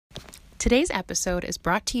Today's episode is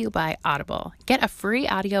brought to you by Audible. Get a free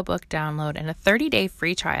audiobook download and a 30-day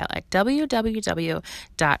free trial at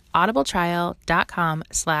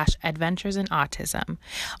www.audibletrial.com/adventuresinautism.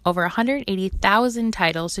 Over 180,000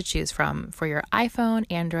 titles to choose from for your iPhone,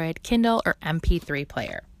 Android, Kindle, or MP3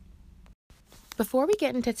 player. Before we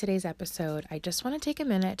get into today's episode, I just want to take a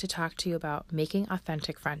minute to talk to you about making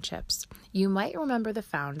authentic friendships. You might remember the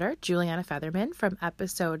founder, Juliana Featherman, from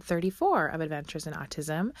episode 34 of Adventures in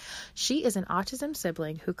Autism. She is an autism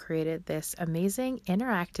sibling who created this amazing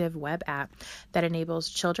interactive web app that enables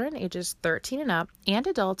children ages 13 and up and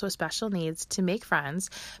adults with special needs to make friends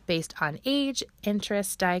based on age,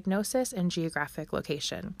 interest, diagnosis, and geographic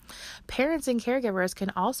location. Parents and caregivers can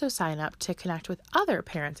also sign up to connect with other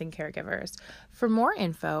parents and caregivers. For more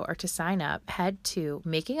info or to sign up, head to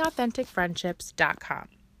makingauthenticfriendships.com.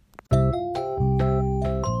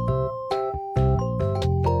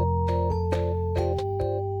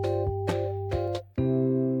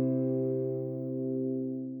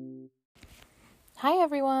 Hi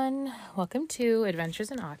everyone, welcome to Adventures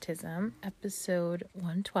in Autism, episode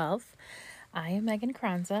 112. I am Megan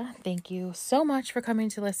Kranza. Thank you so much for coming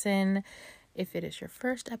to listen. If it is your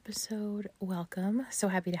first episode, welcome. So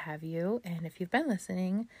happy to have you. And if you've been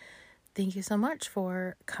listening, thank you so much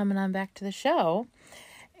for coming on back to the show.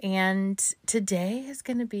 And today is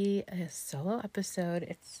going to be a solo episode.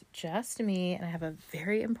 It's just me, and I have a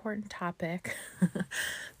very important topic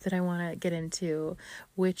that I want to get into,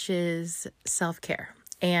 which is self-care.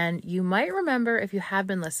 And you might remember, if you have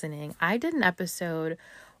been listening, I did an episode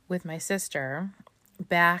with my sister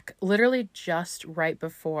back literally just right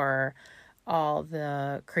before all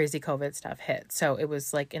the crazy COVID stuff hit. So it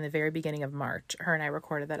was like in the very beginning of March. Her and I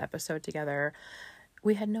recorded that episode together.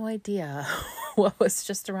 We had no idea what was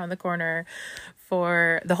just around the corner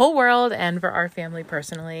for the whole world and for our family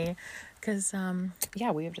personally. Because,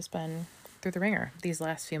 we have just been through the ringer these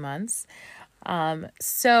last few months.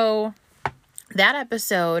 So that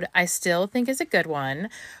episode, I still think is a good one.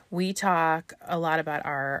 We talk a lot about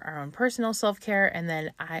our own personal self-care. And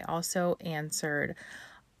then I also answered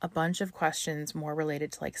a bunch of questions more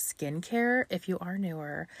related to like skincare. If you are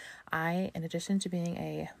newer, I, in addition to being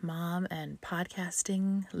a mom and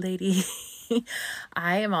podcasting lady,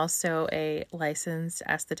 I am also a licensed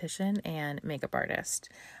esthetician and makeup artist.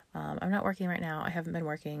 I'm not working right now. I haven't been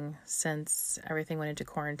working since everything went into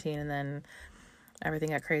quarantine and then everything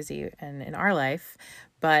got crazy in our life.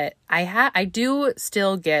 But I do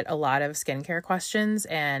still get a lot of skincare questions,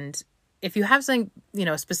 and if you have something,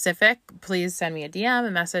 specific, please send me a DM,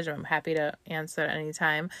 a message. I'm happy to answer at any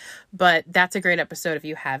time. But that's a great episode. If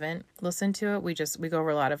you haven't listened to it, we go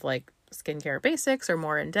over a lot of like skincare basics or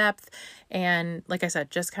more in depth. And like I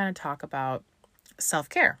said, just kind of talk about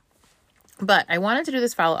self-care. But I wanted to do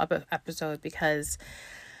this follow-up episode because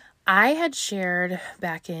I had shared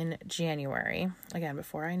back in January, again,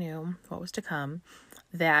 before I knew what was to come,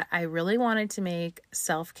 that I really wanted to make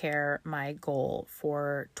self-care my goal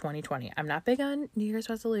for 2020. I'm not big on New Year's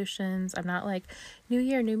resolutions. I'm not like new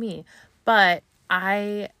year, new me. But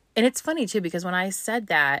and it's funny too, because when I said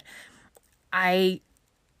that, I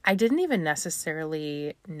didn't even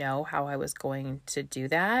necessarily know how I was going to do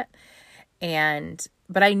that.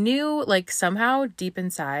 But I knew, like, somehow deep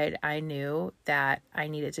inside, I knew that I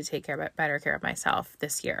needed to take better care of myself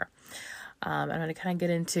this year. I'm going to kind of get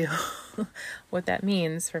into what that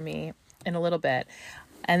means for me in a little bit.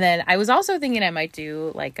 And then I was also thinking I might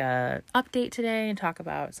do like a update today and talk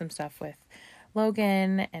about some stuff with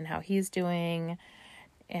Logan and how he's doing,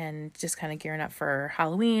 and just kind of gearing up for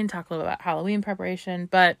Halloween, talk a little about Halloween preparation.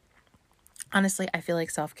 But honestly, I feel like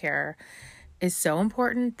self-care is so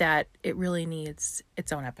important that it really needs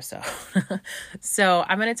its own episode. So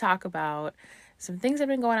I'm going to talk about some things that have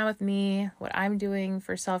been going on with me, what I'm doing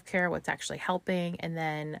for self-care, what's actually helping. And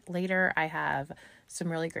then later I have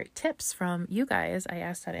some really great tips from you guys. I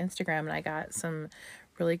asked on Instagram and I got some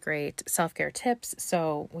really great self-care tips.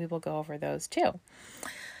 So we will go over those too.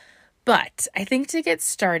 But I think to get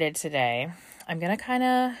started today, I'm going to kind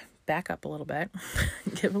of back up a little bit,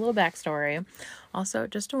 give a little backstory. Also,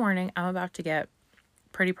 just a warning, I'm about to get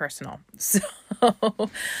pretty personal. So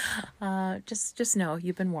just know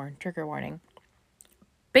you've been warned, trigger warning.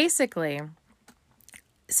 Basically,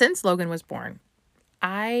 since Logan was born,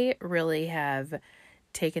 I really have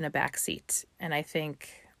taken a back seat. And I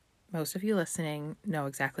think most of you listening know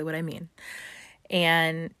exactly what I mean.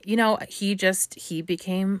 And, he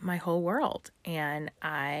became my whole world. And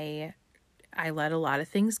I let a lot of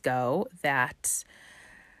things go that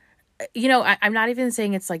I'm not even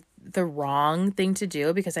saying it's like the wrong thing to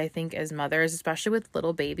do, because I think as mothers, especially with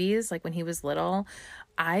little babies, like when he was little,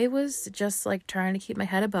 I was just like trying to keep my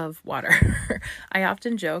head above water. I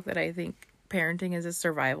often joke that I think parenting is a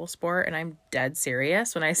survival sport, and I'm dead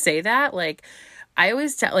serious when I say that. Like, I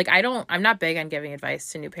always tell, like, I'm not big on giving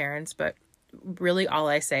advice to new parents, but really all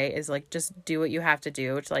I say is like, just do what you have to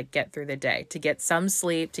do to like get through the day, to get some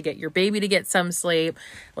sleep, to get your baby to get some sleep.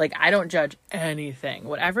 Like, I don't judge anything.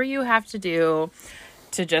 Whatever you have to do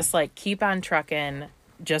to just like keep on trucking,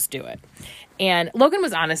 just do it. And Logan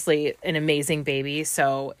was honestly an amazing baby.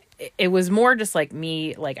 So it was more just like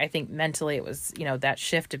me, like, I think mentally it was, that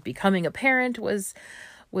shift of becoming a parent was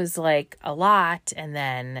like a lot. And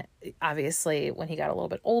then obviously when he got a little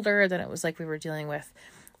bit older, then it was like we were dealing with,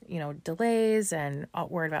 delays and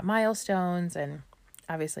worried about milestones, and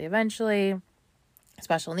obviously eventually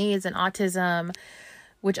special needs and autism,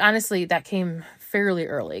 which honestly that came fairly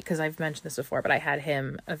early, because I've mentioned this before, but I had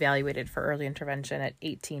him evaluated for early intervention at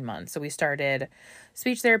 18 months. So we started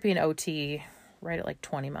speech therapy and OT right at like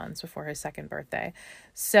 20 months before his second birthday.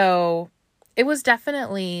 So it was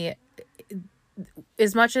definitely,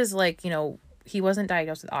 as much as like, he wasn't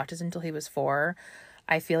diagnosed with autism until he was 4,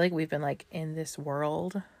 I feel like we've been like in this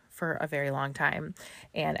world for a very long time.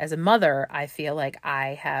 And as a mother, I feel like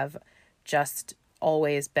I have just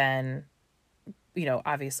always been,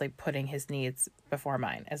 obviously putting his needs before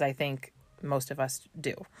mine, as I think most of us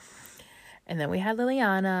do. And then we had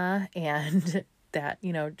Liliana, and that,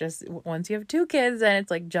 just once you have 2 kids and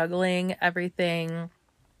it's like juggling everything,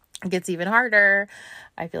 it gets even harder.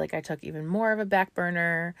 I feel like I took even more of a back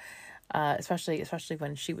burner. Especially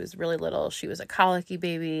when she was really little. She was a colicky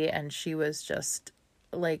baby, and she was just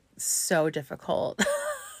like so difficult.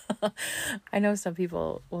 I know some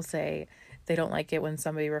people will say they don't like it when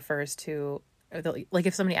somebody refers to, like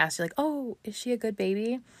if somebody asks you like, oh, is she a good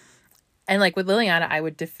baby? And like with Liliana, I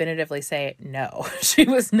would definitively say no, she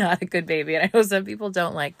was not a good baby. And I know some people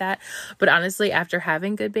don't like that, but honestly, after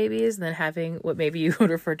having good babies and then having what maybe you would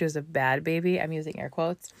refer to as a bad baby, I'm using air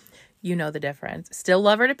quotes, the difference. Still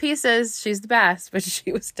love her to pieces. She's the best, but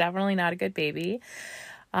she was definitely not a good baby.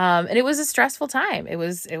 And it was a stressful time. It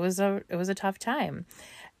was a tough time.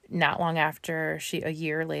 Not long after a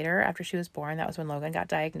year later after she was born, that was when Logan got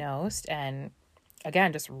diagnosed. And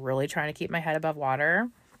again, just really trying to keep my head above water.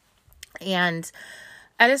 And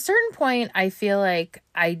at a certain point, I feel like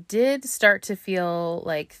I did start to feel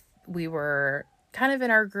like we were kind of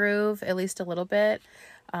in our groove, at least a little bit.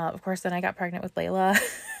 Of course, then I got pregnant with Layla.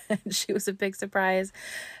 She was a big surprise,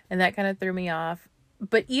 and that kind of threw me off.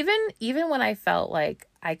 But even when I felt like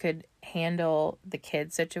I could handle the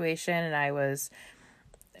kid situation and I was,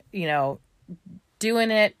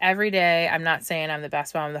 doing it every day, I'm not saying I'm the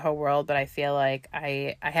best mom in the whole world, but I feel like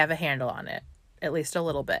I have a handle on it, at least a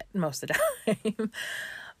little bit most of the time.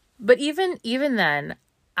 But even then,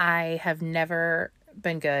 I have never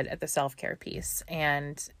been good at the self-care piece.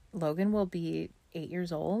 And Logan will be 8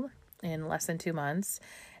 years old in less than 2 months.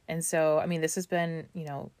 And so, I mean, this has been,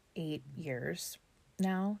 8 years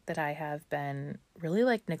now that I have been really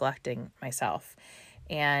like neglecting myself.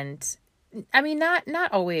 And I mean,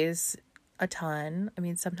 not always a ton. I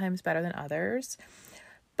mean, sometimes better than others,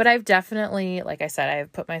 but I've definitely, like I said,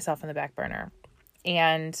 I've put myself in the back burner.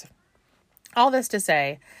 And all this to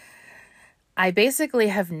say, I really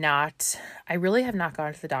have not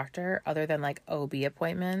gone to the doctor other than like OB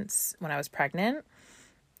appointments when I was pregnant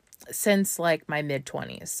since like my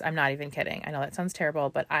mid-20s. I'm not even kidding. I know that sounds terrible,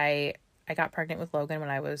 but I got pregnant with Logan when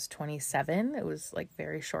I was 27. It was like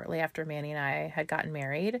very shortly after Manny and I had gotten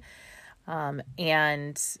married.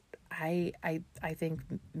 And I think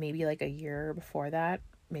maybe like a year before that,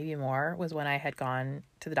 maybe more, was when I had gone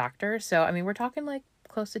to the doctor. So, I mean, we're talking like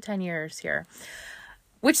close to 10 years here,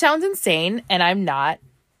 which sounds insane. And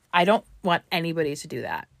I don't want anybody to do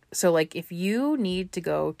that. So like, if you need to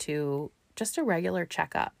go to just a regular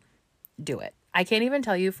checkup, do it. I can't even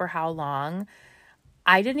tell you for how long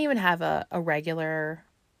I didn't even have a regular,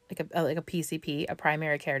 like a PCP, a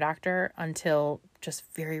primary care doctor, until just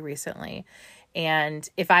very recently. And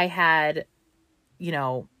if I had,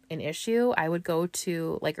 an issue, I would go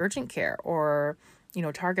to like urgent care or,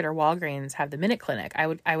 Target or Walgreens have the Minute Clinic.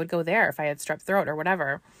 I would go there if I had strep throat or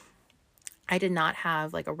whatever. I did not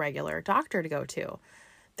have like a regular doctor to go to.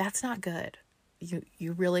 That's not good.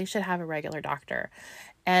 You really should have a regular doctor.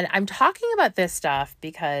 And I'm talking about this stuff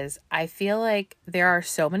because I feel like there are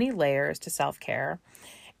so many layers to self-care,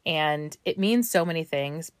 and it means so many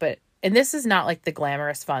things, and this is not like the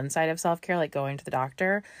glamorous fun side of self-care, like going to the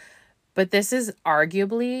doctor, but this is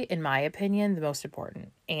arguably, in my opinion, the most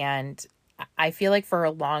important. And I feel like for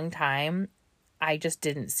a long time, I just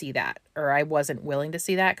didn't see that, or I wasn't willing to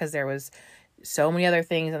see that because there was so many other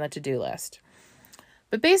things on the to-do list.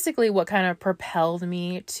 But basically what kind of propelled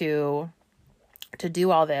me to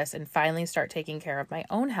do all this and finally start taking care of my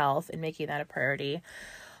own health and making that a priority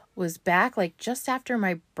was back like just after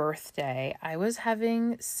my birthday. I was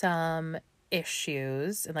having some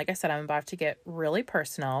issues. And like I said, I'm about to get really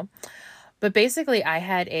personal. But basically, I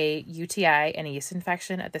had a UTI and a yeast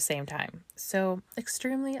infection at the same time. So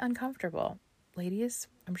extremely uncomfortable. Ladies,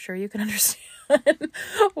 I'm sure you can understand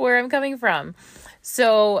where I'm coming from.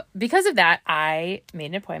 So because of that, I made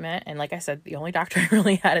an appointment. And like I said, the only doctor I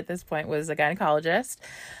really had at this point was a gynecologist,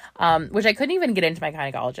 which I couldn't even get into my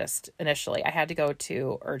gynecologist initially. I had to go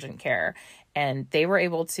to urgent care, and they were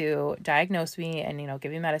able to diagnose me and,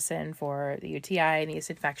 give me medicine for the UTI and yeast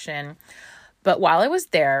infection. But while I was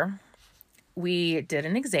there, we did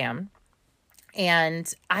an exam,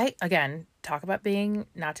 and again, talk about being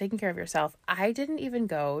not taking care of yourself. I didn't even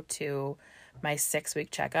go to my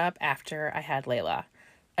 6-week checkup after I had Layla.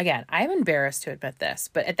 Again, I'm embarrassed to admit this,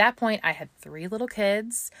 but at that point I had 3 little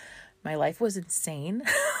kids. My life was insane.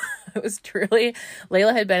 It was truly,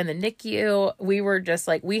 Layla had been in the NICU. We were just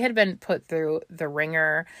like, we had been put through the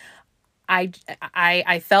ringer.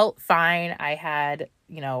 I felt fine. I had,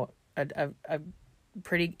 a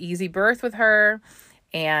pretty easy birth with her,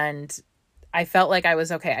 and I felt like I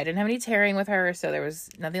was okay. I didn't have any tearing with her, so there was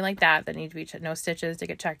nothing like that needed to be, no stitches to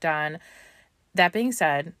get checked on. That being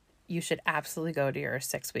said, you should absolutely go to your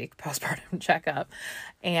 6-week postpartum checkup.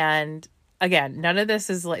 And again, none of this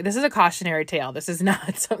is this is a cautionary tale. This is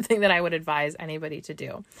not something that I would advise anybody to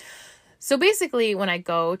do. So basically, when I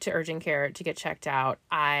go to urgent care to get checked out,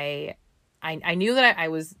 I knew that I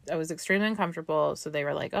was extremely uncomfortable. So they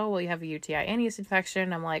were like, oh, well, you have a UTI and yeast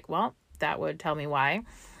infection. I'm like, well, that would tell me why.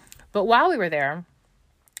 But while we were there,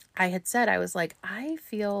 I had said, I was like, I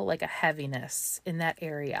feel like a heaviness in that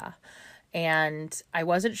area. And I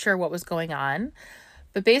wasn't sure what was going on.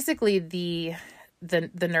 But basically the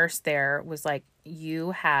nurse there was like,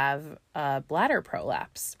 you have a bladder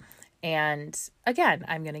prolapse. And again,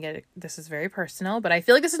 I'm going to get, this is very personal, but I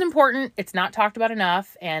feel like this is important. It's not talked about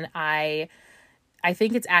enough. And I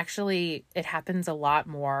think it's actually, it happens a lot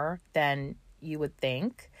more than you would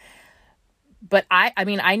think. But I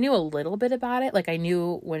mean, I knew a little bit about it. Like, I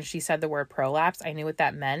knew when she said the word prolapse, I knew what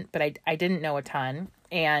that meant, but I didn't know a ton.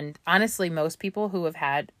 And honestly, most people who have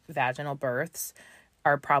had vaginal births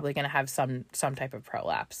are probably going to have some type of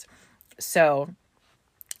prolapse. So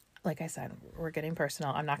like I said, we're getting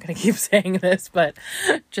personal. I'm not going to keep saying this, but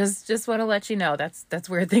just want to let you know that's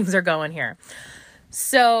where things are going here.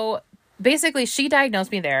 So basically, she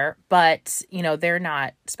diagnosed me there, but they're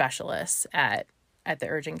not specialists at the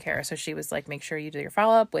urgent care. So she was like, make sure you do your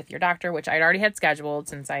follow-up with your doctor, which I'd already had scheduled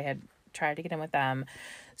since I had tried to get in with them.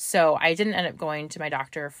 So I didn't end up going to my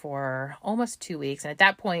doctor for almost 2 weeks. And at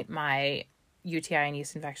that point, my UTI and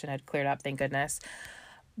yeast infection had cleared up, thank goodness.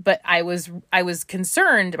 But I was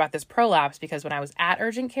concerned about this prolapse because when I was at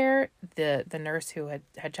urgent care, the nurse who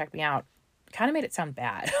had checked me out kind of made it sound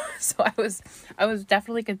bad. So I was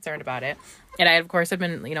definitely concerned about it. And I, of course, have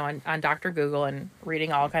been, on Dr. Google and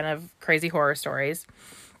reading all kind of crazy horror stories.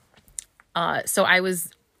 So I was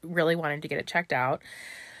really wanting to get it checked out.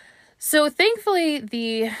 So thankfully,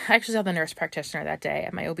 I actually saw the nurse practitioner that day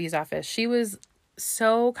at my OB's office. She was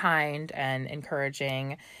so kind and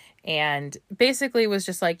encouraging, and basically was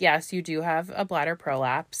just like, yes, you do have a bladder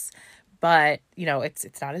prolapse, but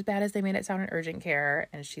it's not as bad as they made it sound in urgent care.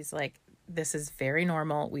 And she's like, this is very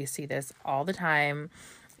normal. We see this all the time,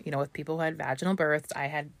 with people who had vaginal births. I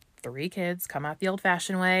had 3 kids come out the old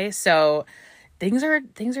fashioned way. So things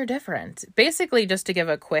are different. Basically, just to give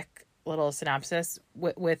a quick little synopsis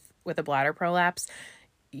with a bladder prolapse,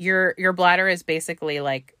 your bladder is basically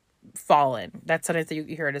like fallen. That's something that you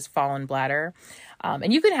hear it as fallen bladder.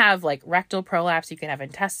 And you can have like rectal prolapse, you can have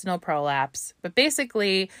intestinal prolapse, but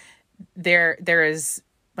basically there is,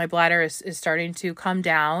 my bladder is starting to come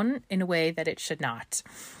down in a way that it should not.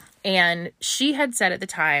 And she had said at the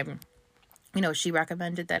time, she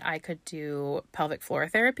recommended that I could do pelvic floor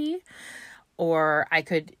therapy, or I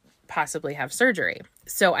could possibly have surgery.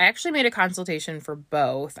 So I actually made a consultation for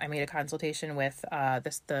both. I made a consultation with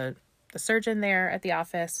the surgeon there at the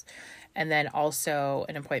office, and then also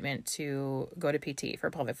an appointment to go to PT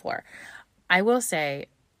for pelvic floor. I will say,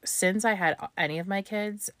 since I had any of my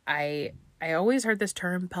kids, I always heard this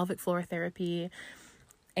term pelvic floor therapy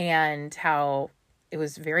and how it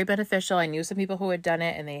was very beneficial. I knew some people who had done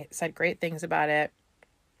it and they said great things about it.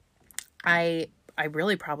 I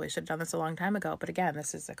really probably should have done this a long time ago, but again,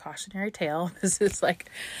 this is a cautionary tale. This is like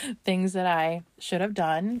things that I should have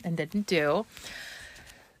done and didn't do.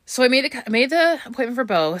 So I made the appointment for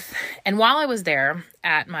both. And while I was there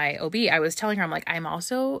at my OB, I was telling her, I'm like, I'm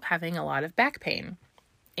also having a lot of back pain.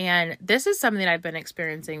 And this is something that I've been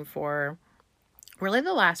experiencing for really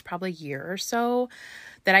the last probably year or so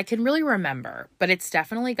that I can really remember, but it's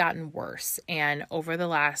definitely gotten worse. And over the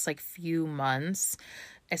last like few months,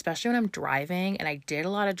 especially when I'm driving, and I did a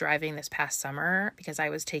lot of driving this past summer because I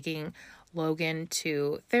was taking Logan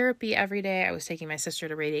to therapy every day. I was taking my sister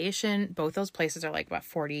to radiation. Both those places are like about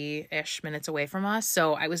 40-ish minutes away from us.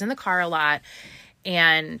 So I was in the car a lot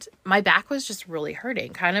and my back was just really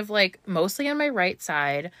hurting, kind of like mostly on my right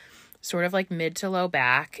side, sort of like mid to low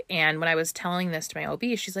back. And when I was telling this to my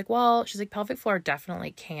OB, she's like, pelvic floor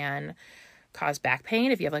definitely can cause back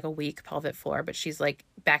pain if you have like a weak pelvic floor, but she's like,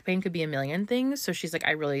 back pain could be a million things. So she's like,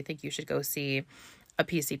 I really think you should go see a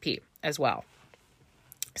PCP as well.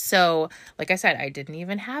 So, like I said, I didn't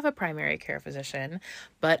even have a primary care physician,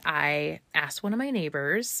 but I asked one of my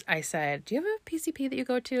neighbors. I said, do you have a PCP that you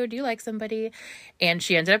go to? Do you like somebody? And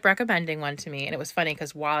she ended up recommending one to me. And it was funny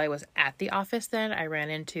because while I was at the office then, I ran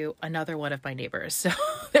into another one of my neighbors. So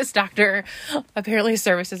this doctor apparently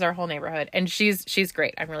services our whole neighborhood, and she's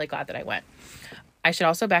great. I'm really glad that I went. I should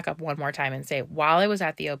also back up one more time and say, while I was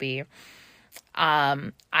at the OB,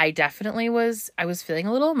 I definitely was feeling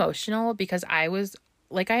a little emotional because I was,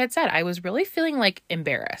 like I had said, I was really feeling like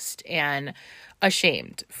embarrassed and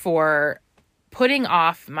ashamed for putting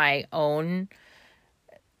off my own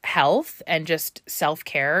health and just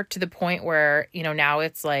self-care to the point where, now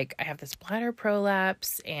it's like I have this bladder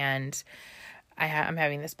prolapse and I'm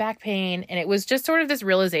having this back pain. And it was just sort of this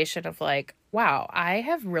realization of like, wow, I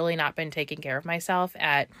have really not been taking care of myself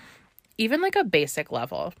at even like a basic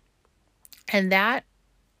level. And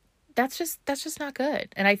that's just not good.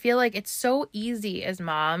 And I feel like it's so easy as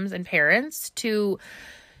moms and parents to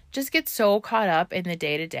just get so caught up in the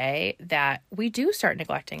day-to-day that we do start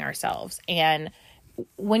neglecting ourselves. And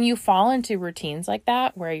when you fall into routines like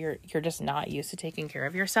that, where you're just not used to taking care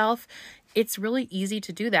of yourself, it's really easy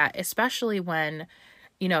to do that, especially when,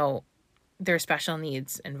 there's special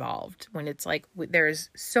needs involved, when it's like there's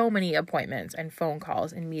so many appointments and phone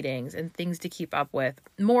calls and meetings and things to keep up with,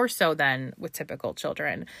 more so than with typical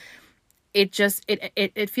children. It just,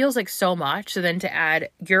 it feels like so much. So then to add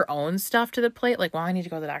your own stuff to the plate, like, well, I need to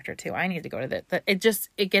go to the doctor too. I need to go to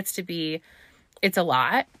it gets to be, it's a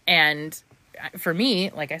lot. And for me,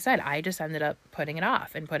 like I said, I just ended up putting it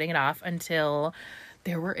off until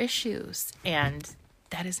there were issues, and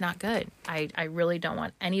that is not good. I really don't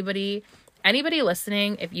want anybody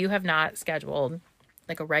listening, if you have not scheduled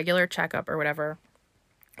like a regular checkup or whatever,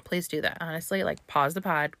 please do that. Honestly, like pause the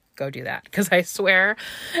pod, go do that. Because I swear,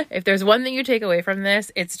 if there's one thing you take away from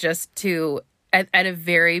this, it's just to, at a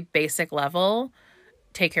very basic level,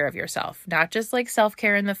 take care of yourself. Not just like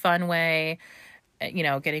self-care in the fun way,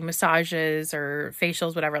 getting massages or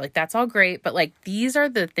facials, whatever. Like that's all great. But like these are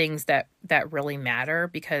the things that really matter,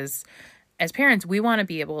 because as parents, we want to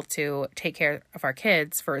be able to take care of our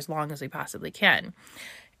kids for as long as we possibly can.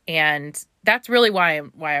 And that's really why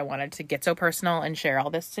I wanted to get so personal and share all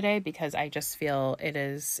this today, because I just feel it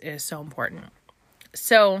is so important.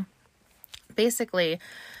 So basically,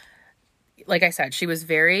 like I said, she was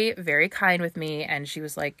very, very kind with me, and she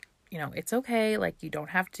was like, it's okay. Like, you don't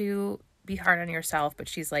have to be hard on yourself, but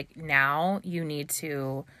she's like, now you need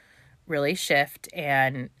to really shift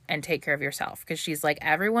and take care of yourself. Because she's like,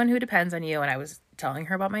 everyone who depends on you. And I was telling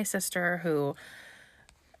her about my sister, who,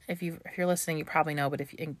 if you're listening, you probably know, but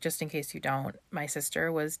just in case you don't, my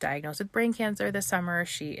sister was diagnosed with brain cancer this summer.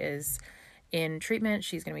 She is in treatment.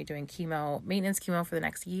 She's going to be doing maintenance chemo for the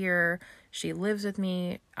next year. She lives with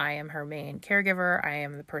me. I am her main caregiver. I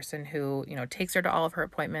am the person who, takes her to all of her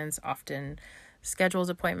appointments, often schedules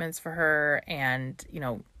appointments for her, and,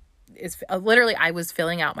 is literally, I was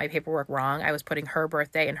filling out my paperwork wrong. I was putting her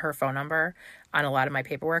birthday and her phone number on a lot of my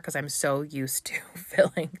paperwork because I'm so used to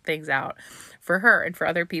filling things out for her and for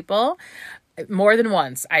other people. More than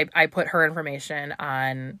once, I put her information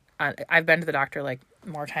on. I've been to the doctor like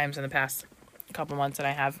more times in the past couple months than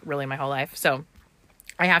I have really my whole life. So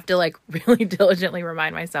I have to like really diligently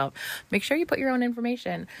remind myself, make sure you put your own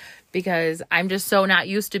information, because I'm just so not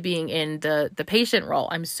used to being in the patient role.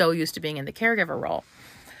 I'm so used to being in the caregiver role.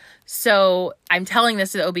 So I'm telling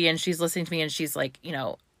this to the OB, and she's listening to me, and she's like,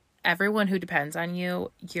 everyone who depends on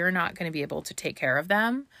you, you're not going to be able to take care of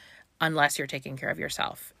them unless you're taking care of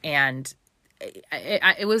yourself. And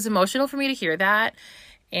it was emotional for me to hear that.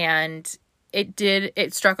 And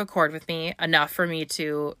it struck a chord with me enough for me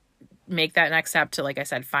to make that next step to, like I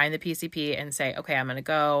said, find the PCP and say, okay, I'm going to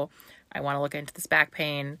go. I want to look into this back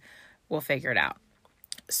pain. We'll figure it out.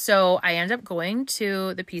 So I ended up going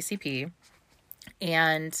to the PCP.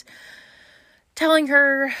 and telling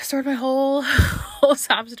her sort of my whole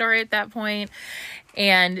sob story at that point.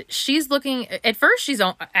 And she's looking, at first she's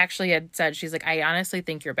actually had said, she's like, I honestly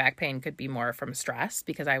think your back pain could be more from stress,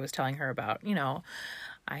 because I was telling her about,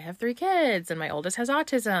 I have 3 kids and my oldest has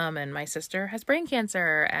autism and my sister has brain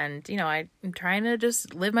cancer. And, I'm trying to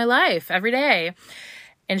just live my life every day.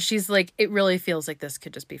 And she's like, it really feels like this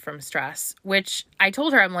could just be from stress, which I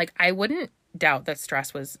told her, I'm like, I wouldn't doubt that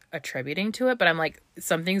stress was attributing to it, but I'm like,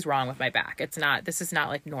 something's wrong with my back. This is not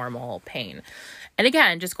like normal pain. And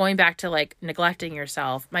again, just going back to like neglecting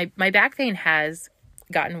yourself, my back pain has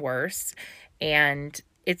gotten worse. And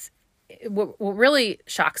what really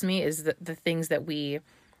shocks me is the things that we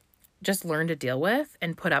just learn to deal with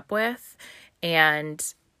and put up with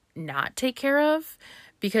and not take care of.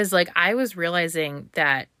 Because like I was realizing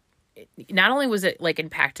that not only was it like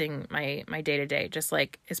impacting my day-to-day, just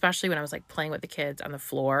like, especially when I was like playing with the kids on the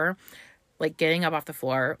floor, like getting up off the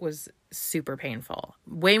floor was super painful,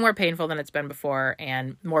 way more painful than it's been before,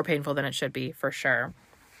 and more painful than it should be for sure.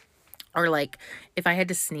 Or like if I had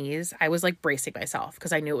to sneeze, I was like bracing myself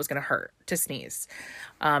because I knew it was going to hurt to sneeze.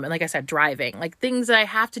 And like I said, driving, like things that I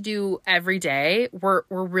have to do every day were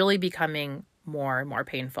really becoming more and more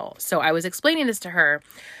painful. So I was explaining this to her,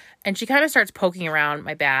 and she kind of starts poking around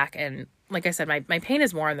my back. And like I said, my pain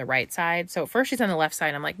is more on the right side. So at first she's on the left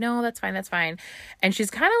side. I'm like, no, that's fine. That's fine. And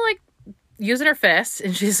she's kind of like using her fists,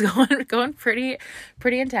 and she's going pretty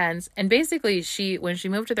intense. And basically when she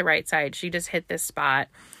moved to the right side, she just hit this spot,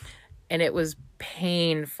 and it was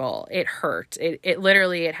painful. It hurt. It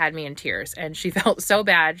literally, it had me in tears, and she felt so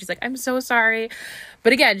bad. She's like, I'm so sorry.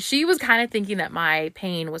 But again, she was kind of thinking that my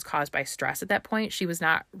pain was caused by stress at that point. She was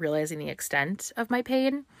not realizing the extent of my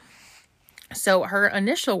pain. So her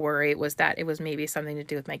initial worry was that it was maybe something to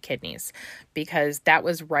do with my kidneys, because that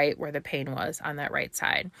was right where the pain was, on that right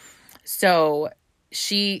side. So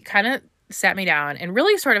she kind of sat me down and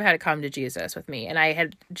really sort of had to come to Jesus with me. And I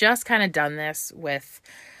had just kind of done this with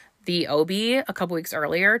the OB a couple weeks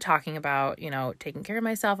earlier, talking about, taking care of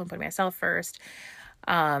myself and putting myself first.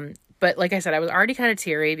 But like I said, I was already kind of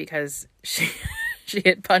teary because she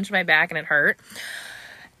had punched my back and it hurt.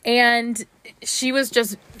 And she was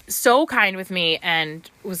just so kind with me and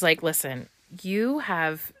was like, listen, you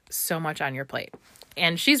have so much on your plate.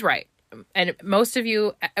 And she's right. And most of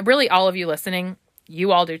you, really all of you listening,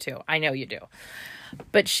 you all do too. I know you do.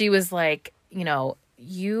 But she was like,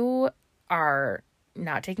 you are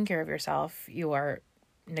not taking care of yourself. You are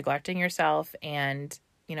neglecting yourself. And,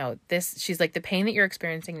 she's like, the pain that you're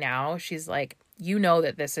experiencing now, she's like,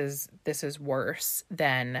 that this is worse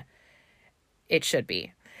than it should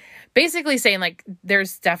be. Basically saying like,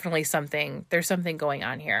 there's definitely something going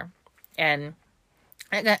on here. And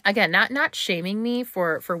again, not shaming me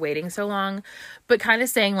for waiting so long, but kind of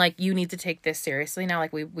saying like, you need to take this seriously now.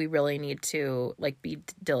 Like we really need to like be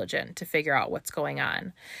diligent to figure out what's going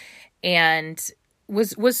on. And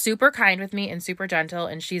was super kind with me and super gentle.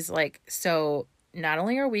 And she's like, so not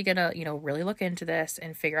only are we going to, really look into this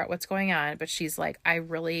and figure out what's going on, but she's like, I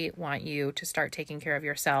really want you to start taking care of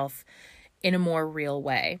yourself in a more real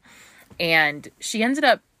way. And she ended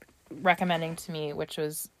up recommending to me, which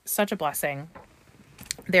was such a blessing,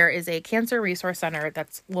 there is a cancer resource center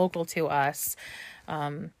that's local to us,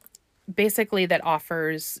 basically that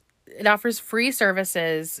offers free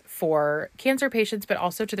services for cancer patients, but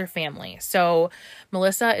also to their family. So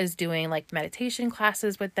Melissa is doing like meditation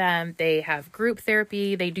classes with them. They have group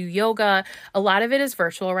therapy. They do yoga. A lot of it is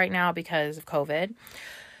virtual right now because of COVID.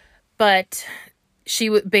 But she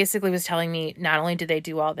basically was telling me not only do they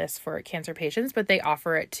do all this for cancer patients, but they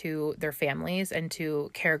offer it to their families and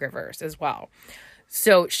to caregivers as well.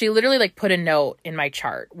 So she literally like put a note in my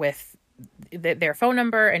chart with their phone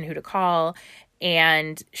number and who to call.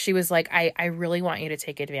 And she was like, I really want you to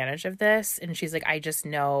take advantage of this. And she's like, I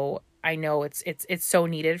know it's so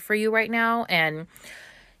needed for you right now. And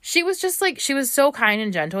she was just like, she was so kind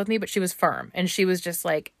and gentle with me, but she was firm. And she was just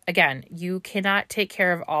like, again, you cannot take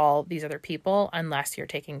care of all these other people unless you're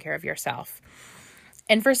taking care of yourself.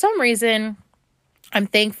 And for some reason, I'm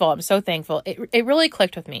thankful. I'm so thankful. It really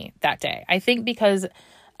clicked with me that day. I think because,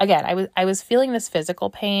 again, I was feeling this physical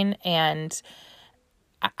pain, and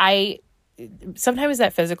I sometimes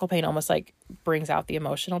that physical pain almost like brings out the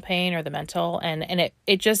emotional pain or the mental. And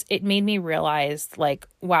it made me realize like,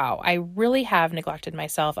 wow, I really have neglected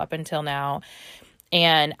myself up until now.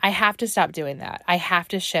 And I have to stop doing that. I have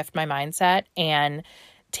to shift my mindset and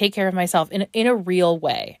take care of myself in a real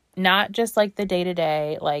way, not just like the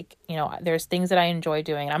day-to-day, like, there's things that I enjoy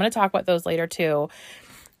doing. And I'm going to talk about those later too.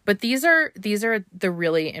 But these are the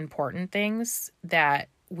really important things that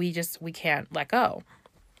we can't let go.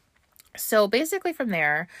 So basically from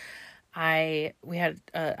there, I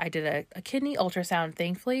did a kidney ultrasound.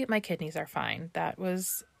 Thankfully, my kidneys are fine. That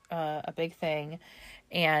was a big thing.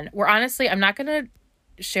 And I'm not going to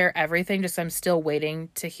share everything, just I'm still waiting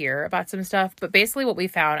to hear about some stuff. But basically what we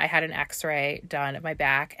found, I had an x-ray done at my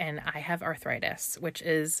back and I have arthritis, which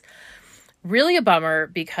is really a bummer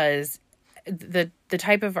because the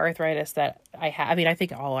type of arthritis that I have, I mean, I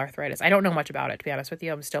think all arthritis, I don't know much about it, to be honest with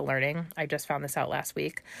you. I'm still learning. I just found this out last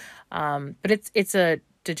week. But it's a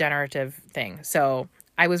degenerative thing. So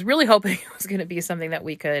I was really hoping it was going to be something that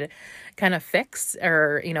we could kind of fix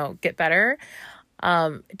or, get better.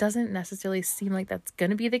 It doesn't necessarily seem like that's going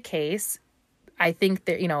to be the case. I think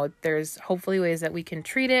that, there's hopefully ways that we can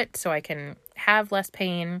treat it so I can have less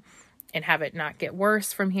pain and have it not get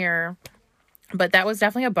worse from here. But that was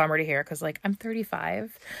definitely a bummer to hear because, I'm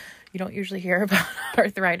 35. You don't usually hear about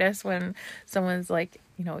arthritis when someone's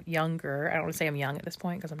younger. I don't want to say I'm young at this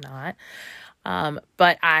point because I'm not.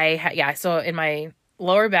 But so in my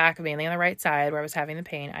lower back, mainly on the right side where I was having the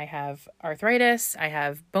pain, I have arthritis, I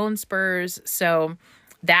have bone spurs. So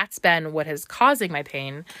that's been what is causing my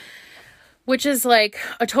pain, which is a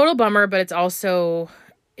total bummer, but it's also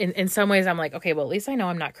in some ways I'm like, okay, well, at least I know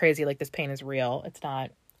I'm not crazy. This pain is real. It's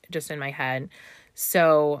not just in my head.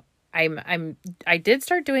 So I did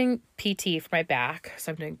start doing PT for my back.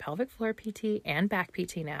 So I'm doing pelvic floor PT and back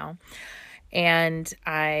PT now. And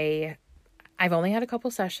I've only had a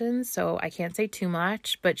couple sessions, so I can't say too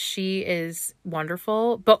much, but she is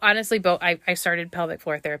wonderful. But honestly, I started pelvic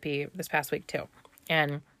floor therapy this past week too.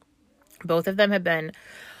 And both of them have been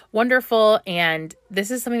wonderful. And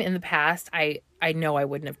this is something in the past I know I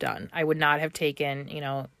wouldn't have done. I would not have taken,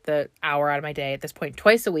 the hour out of my day at this point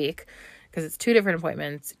twice a week, because it's 2 different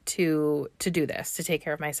appointments to do this, to take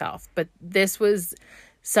care of myself. But this was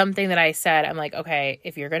something that I said, I'm like, okay,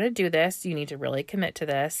 if you're going to do this, you need to really commit to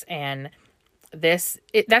this. And that's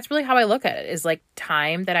really how I look at it, is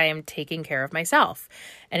time that I am taking care of myself.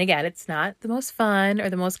 And again, it's not the most fun or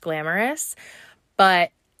the most glamorous, but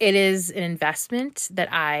it is an investment that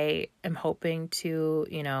I am hoping to,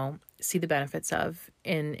 see the benefits of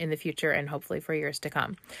in the future and hopefully for years to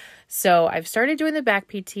come. So I've started doing the back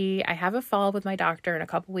PT. I have a follow-up with my doctor in a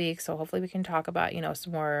couple weeks. So hopefully we can talk about,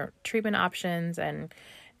 some more treatment options and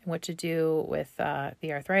what to do with the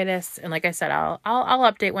arthritis. And like I said, I'll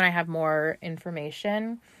update when I have more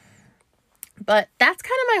information. But that's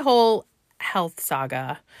kind of my whole health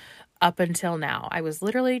saga up until now. I was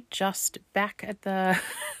literally just back at the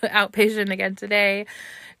outpatient again today,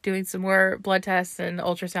 doing some more blood tests and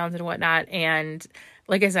ultrasounds and whatnot. And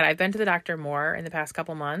like I said, I've been to the doctor more in the past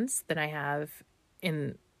couple months than I have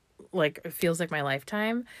in it feels like my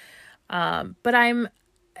lifetime. But I'm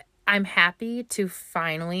happy to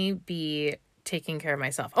finally be taking care of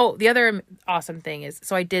myself. Oh, the other awesome thing is,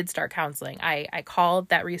 so I did start counseling. I called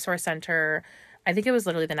that resource center. I think it was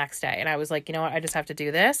literally the next day. And I was like, you know what? I just have to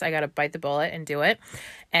do this. I got to bite the bullet and do it.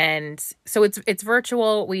 And so it's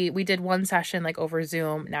virtual. We did one session over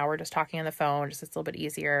Zoom. Now we're just talking on the phone. Just it's a little bit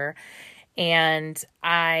easier. And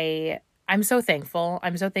I'm so thankful.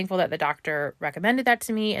 I'm so thankful that the doctor recommended that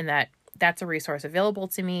to me and that that's a resource available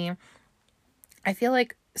to me. I feel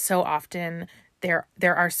like so often there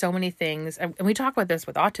are so many things, and we talk about this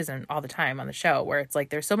with autism all the time on the show, where it's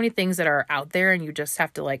there's so many things that are out there and you just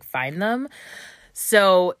have to find them.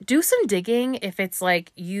 So do some digging if it's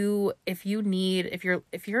if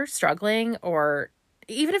you're struggling, or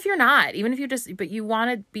even if you're not, even if but you want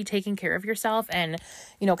to be taking care of yourself, and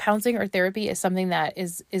counseling or therapy is something that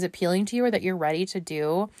is appealing to you or that you're ready to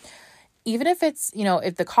do. Even if it's,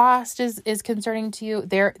 if the cost is concerning to you,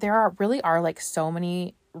 there really are so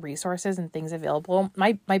many resources and things available.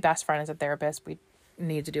 My best friend is a therapist. We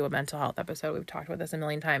need to do a mental health episode. We've talked about this a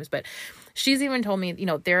million times, but she's even told me,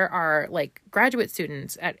 there are graduate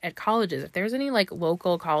students at colleges. If there's any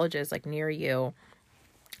local colleges near you,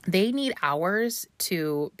 they need hours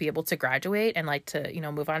to be able to graduate and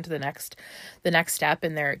to, move on to the next step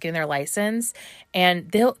in their getting their license. And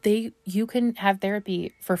you can have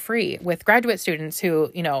therapy for free with graduate students who,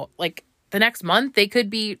 the next month they could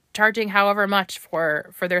be charging however much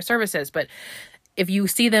for their services. But if you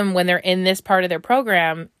see them when they're in this part of their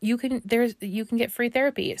program, you can get free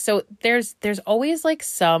therapy. So there's always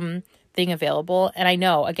something available. And I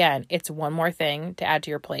know, again, it's one more thing to add to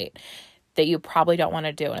your plate that you probably don't want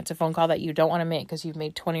to do. And it's a phone call that you don't want to make because you've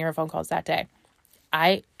made 20 other phone calls that day.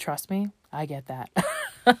 Trust me, I get that.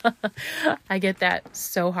 I get that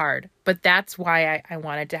so hard. But that's why I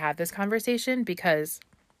wanted to have this conversation, because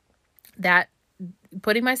that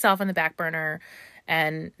putting myself on the back burner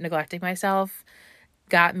and neglecting myself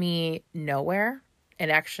got me nowhere. It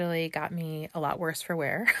actually got me a lot worse for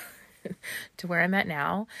wear. to where I'm at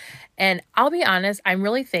now. And I'll be honest, I'm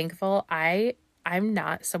really thankful. I'm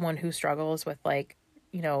not someone who struggles with like,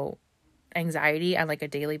 anxiety on like a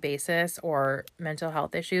daily basis or mental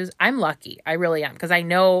health issues. I'm lucky. I really am, because I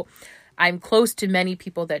know I'm close to many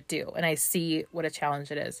people that do, and I see what a challenge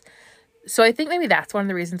it is. So I think maybe that's one of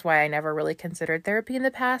the reasons why I never really considered therapy in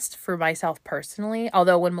the past for myself personally.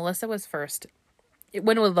 Although when Logan was first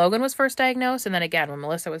diagnosed, and then again, when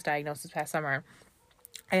Melissa was diagnosed this past summer,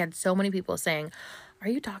 I had so many people saying, are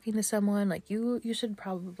you talking to someone? Like you should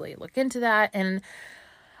probably look into that. And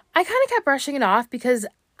I kind of kept brushing it off because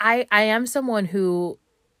I am someone who,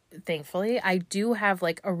 thankfully, I do have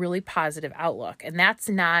like a really positive outlook, and that's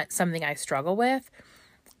not something I struggle with.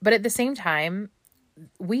 But at the same time,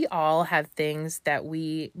 we all have things that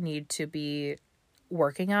we need to be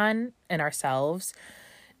working on in ourselves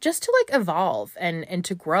just to like evolve and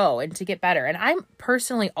to grow and to get better. And I'm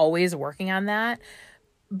personally always working on that.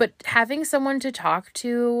 But having someone to talk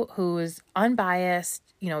to who's unbiased,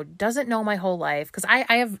 doesn't know my whole life, because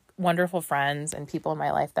I have wonderful friends and people in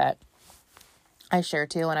my life that I share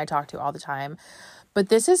to and I talk to all the time. But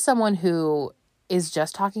this is someone who is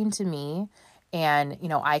just talking to me, and,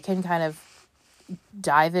 I can kind of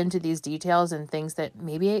dive into these details and things that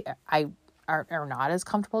maybe I are not as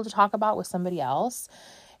comfortable to talk about with somebody else.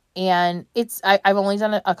 And I've only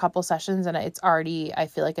done a couple sessions, and it's already, I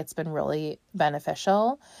feel like it's been really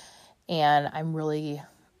beneficial. And I'm really,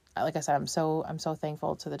 like I said, I'm so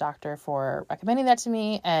thankful to the doctor for recommending that to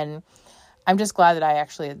me. And I'm just glad that I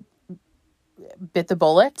actually bit the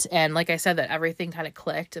bullet. And like I said, that everything kind of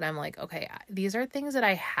clicked, and I'm like, okay, these are things that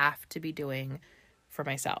I have to be doing for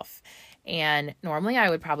myself. And normally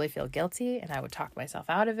I would probably feel guilty, and I would talk myself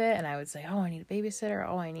out of it, and I would say, oh, I need a babysitter.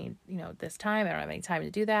 Oh, I need, this time. I don't have any time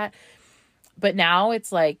to do that. But now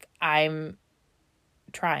it's like, I'm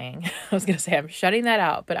trying. I was going to say I'm shutting that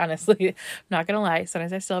out, but honestly, I'm not going to lie.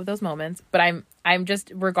 Sometimes I still have those moments, but I'm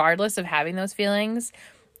just, regardless of having those feelings,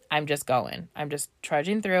 I'm just going. I'm just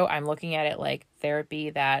trudging through. I'm looking at it like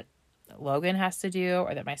therapy that Logan has to do,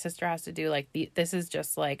 or that my sister has to do. Like this is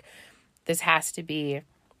just like, this has to be,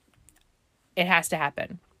 it has to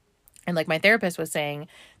happen. And like my therapist was saying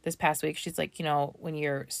this past week, she's like, when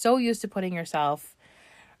you're so used to putting yourself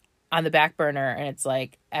on the back burner, and it's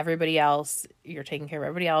like everybody else, you're taking care of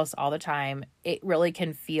everybody else all the time, it really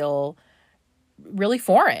can feel really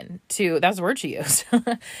foreign to, that's the word she used.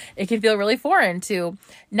 It can feel really foreign to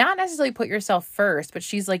not necessarily put yourself first, but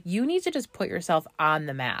she's like, you need to just put yourself on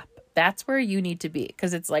the map. That's where you need to be.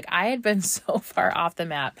 Because it's like, I had been so far off the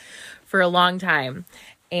map for a long time.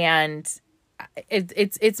 And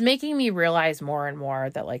it's making me realize more and more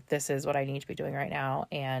that like, this is what I need to be doing right now.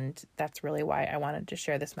 And that's really why I wanted to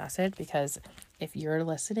share this message, because if you're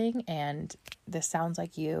listening and this sounds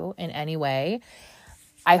like you in any way,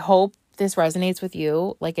 I hope this resonates with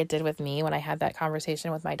you like it did with me when I had that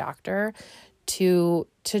conversation with my doctor, to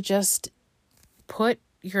just put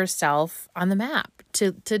yourself on the map,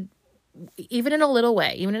 to even in a little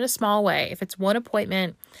way, even in a small way. If it's one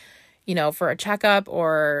appointment, for a checkup,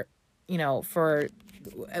 or,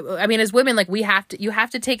 as women, like you have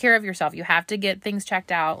to take care of yourself. You have to get things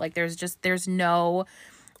checked out. Like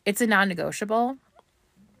it's a non-negotiable.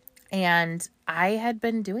 And I had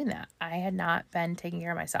been doing that. I had not been taking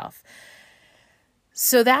care of myself.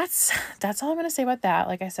 So that's all I'm going to say about that.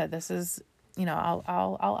 Like I said, this is,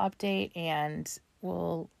 I'll update, and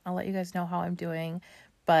I'll let you guys know how I'm doing.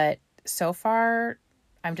 But so far,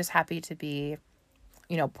 I'm just happy to be,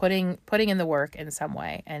 putting in the work in some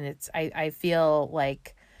way. And I feel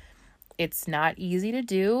like it's not easy to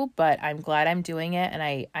do, but I'm glad I'm doing it.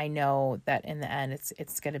 And I know that in the end,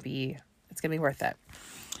 it's going to be worth it.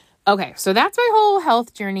 Okay, so that's my whole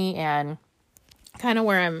health journey, and kind of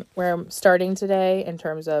where I'm starting today in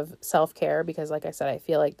terms of self-care, because like I said, I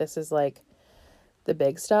feel like this is like the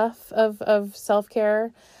big stuff of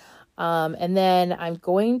self-care. And then I'm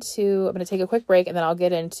going to take a quick break, and then I'll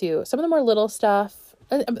get into some of the more little stuff.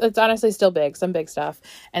 It's honestly still big, some big stuff.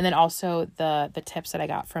 And then also the tips that I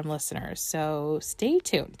got from listeners. So stay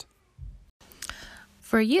tuned.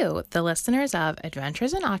 For you, the listeners of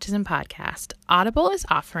Adventures in Autism podcast, Audible is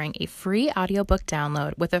offering a free audiobook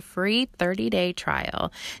download with a free 30-day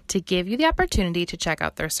trial to give you the opportunity to check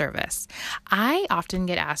out their service. I often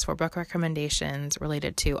get asked for book recommendations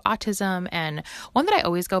related to autism, and one that I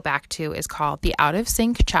always go back to is called The Out of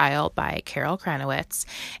Sync Child by Carol Kranowitz,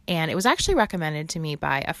 and it was actually recommended to me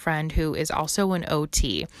by a friend who is also an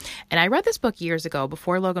OT. And I read this book years ago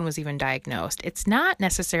before Logan was even diagnosed. It's not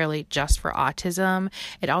necessarily just for autism.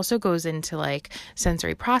 It also goes into like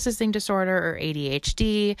sensory processing disorder or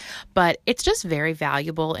ADHD, but it's just very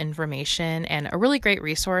valuable information and a really great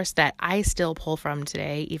resource that I still pull from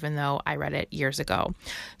today, even though I read it years ago.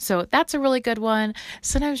 So that's a really good one.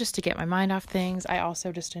 Sometimes just to get my mind off things, I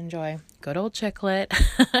also just enjoy good old chick lit.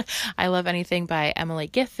 I love anything by Emily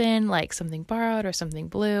Giffin, like Something Borrowed or Something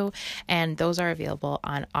Blue, and those are available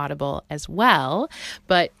on Audible as well,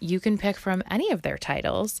 but you can pick from any of their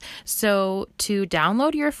titles. So to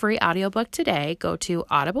download your free audiobook today, go to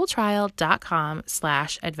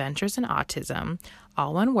audibletrial.com/adventuresinautism,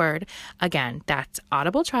 all one word. Again, that's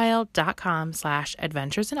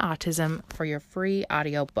audibletrial.com/adventuresinautism for your free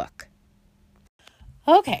audiobook.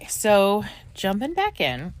 Okay, so jumping back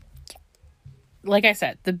in. Like I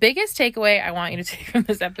said, the biggest takeaway I want you to take from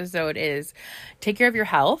this episode is take care of your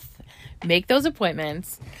health, make those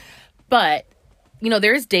appointments. But,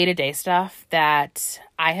 there's day-to-day stuff that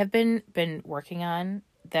I have been working on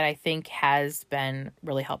that I think has been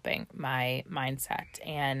really helping my mindset.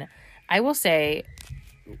 And I will say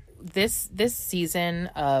this season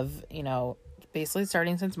of, basically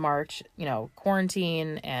starting since March,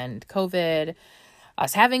 quarantine and COVID,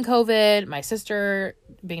 us having COVID, my sister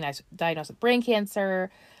being diagnosed with brain cancer.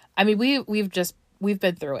 I mean, we've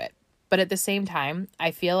been through it. But at the same time,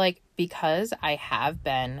 I feel like because I have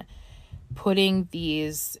been putting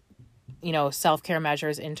these, self-care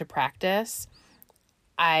measures into practice,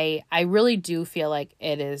 I really do feel like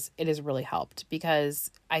it is really helped, because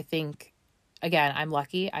I think, again, I'm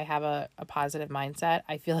lucky. I have a positive mindset.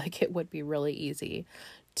 I feel like it would be really easy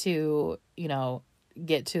to,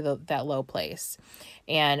 get to that low place.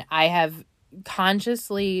 And I have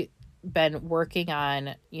consciously been working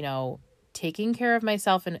on, taking care of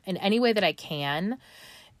myself in any way that I can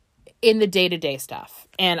in the day-to-day stuff.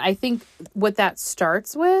 And I think what that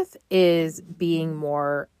starts with is being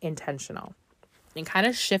more intentional and kind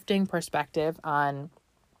of shifting perspective on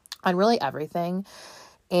really everything.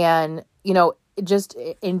 And, just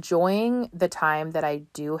enjoying the time that I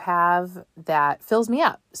do have that fills me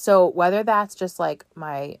up. So whether that's just like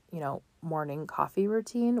my, morning coffee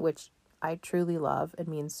routine, which I truly love and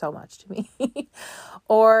means so much to me,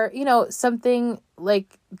 or, something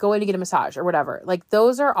like going to get a massage or whatever, like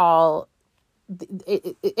those are all,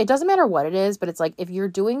 it doesn't matter what it is, but it's like, if you're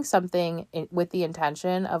doing something with the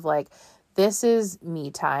intention of like, this is me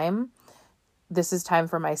time, this is time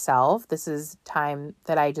for myself, this is time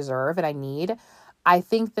that I deserve and I need, I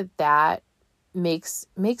think that makes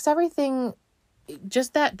everything,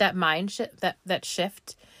 just that mind shift, that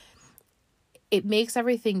shift, it makes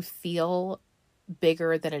everything feel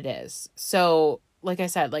bigger than it is. So like I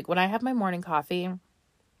said, like when I have my morning coffee,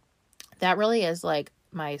 that really is like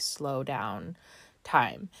my slow down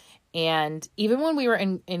time. And even when we were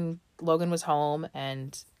in Logan was home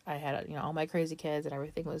and I had, all my crazy kids and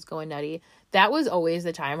everything was going nutty, that was always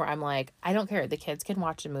the time where I'm like, I don't care. The kids can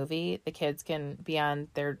watch a movie. The kids can be on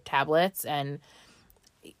their tablets and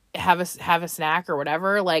have a snack or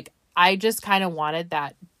whatever. Like, I just kind of wanted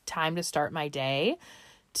that time to start my day,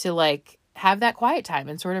 to like have that quiet time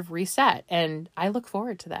and sort of reset. And I look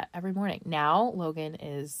forward to that every morning. Now Logan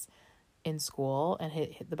is in school and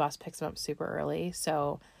the bus picks him up super early.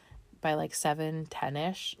 So by like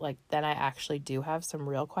 7:10ish, like then I actually do have some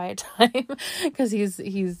real quiet time because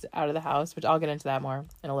he's out of the house, which I'll get into that more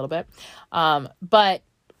in a little bit. But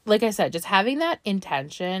like I said, just having that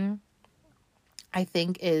intention, I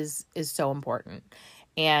think is so important.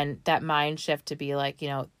 And that mind shift to be like,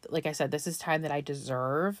 like I said, this is time that I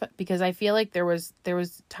deserve, because I feel like there was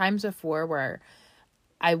times before where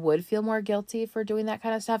I would feel more guilty for doing that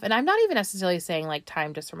kind of stuff. And I'm not even necessarily saying like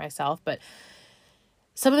time just for myself, but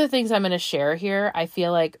some of the things I'm going to share here, I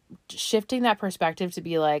feel like shifting that perspective to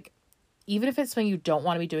be like, even if it's something you don't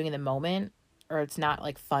want to be doing in the moment, or it's not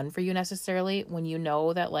like fun for you necessarily, when you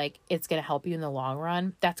know that like it's going to help you in the long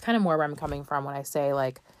run, that's kind of more where I'm coming from when I say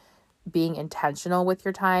like being intentional with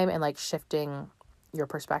your time and like shifting your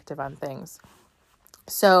perspective on things.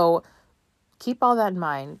 So keep all that in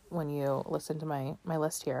mind when you listen to my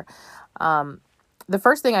list here. The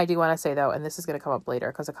first thing I do want to say, though, and this is going to come up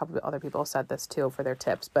later because a couple of other people said this too for their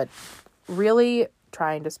tips, but really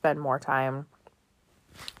trying to spend more time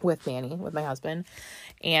with Manny, with my husband.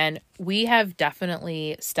 And we have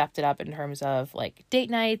definitely stepped it up in terms of like date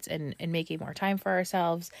nights and making more time for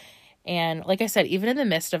ourselves. And like I said, even in the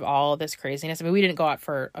midst of all this craziness, I mean, we didn't go out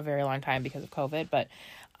for a very long time because of COVID, but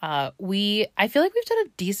I feel like we've done a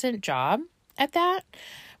decent job at that.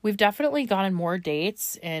 We've definitely gone on more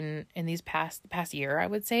dates in these past year, I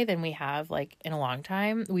would say, than we have like in a long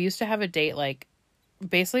time. We used to have a date like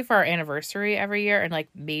basically for our anniversary every year, and like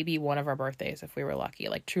maybe one of our birthdays if we were lucky.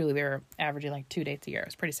 Like truly we were averaging like 2 dates a year. It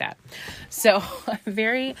was pretty sad. So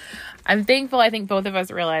I'm thankful. I think both of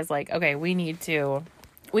us realized like, okay, we need to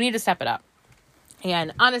step it up.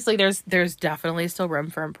 And honestly, there's definitely still room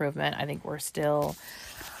for improvement. I think we're still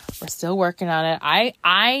working on it.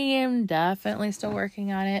 I am definitely still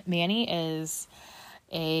working on it. Manny is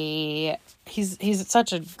he's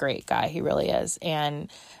such a great guy. He really is.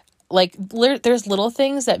 And like, there's little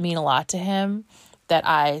things that mean a lot to him that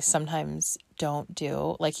I sometimes don't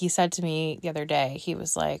do. Like he said to me the other day, he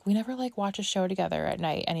was like, we never like watch a show together at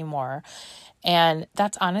night anymore. And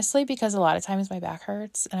that's honestly because a lot of times my back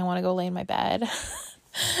hurts and I want to go lay in my bed.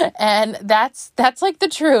 And that's like the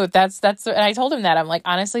truth. And I told him that. I'm like,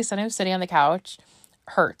 honestly, sometimes sitting on the couch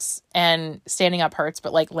hurts and standing up hurts,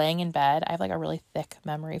 but like laying in bed, I have like a really thick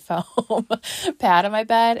memory foam pad on my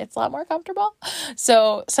bed. It's a lot more comfortable.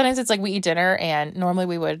 So sometimes it's like we eat dinner and normally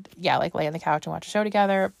we would, like lay on the couch and watch a show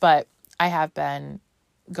together, but I have been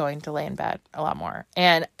going to lay in bed a lot more.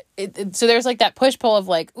 And so there's like that push pull of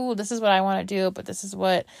like, ooh, this is what I want to do, but this is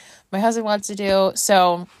what my husband wants to do.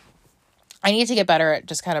 So I need to get better at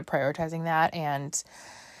just kind of prioritizing that and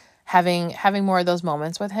having more of those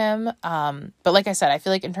moments with him. But like I said, I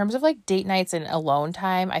feel like in terms of like date nights and alone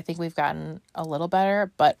time, I think we've gotten a little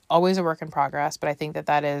better, but always a work in progress. But I think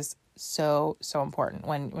that is so, so important.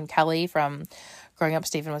 When Kelly from Growing Up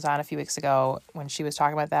Stephen was on a few weeks ago, when she was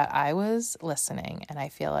talking about that, I was listening, and I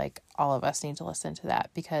feel like all of us need to listen to that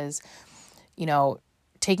because, you know,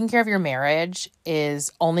 taking care of your marriage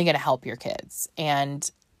is only going to help your kids, and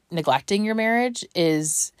neglecting your marriage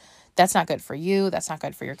that's not good for you. That's not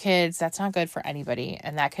good for your kids. That's not good for anybody.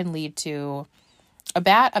 And that can lead to a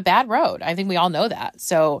bad road. I think we all know that.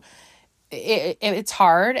 So it's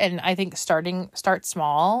hard. And I think start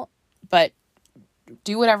small, but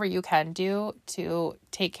do whatever you can do to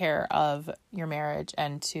take care of your marriage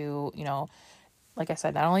and to, you know, like I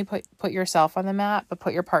said, not only put yourself on the map, but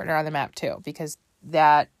put your partner on the map too, because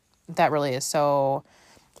that really is so,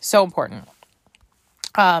 so important.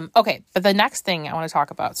 Okay. But the next thing I want to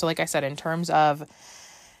talk about, so like I said, in terms of,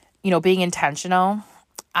 you know, being intentional,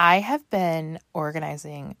 I have been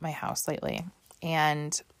organizing my house lately.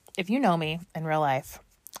 And if you know me in real life,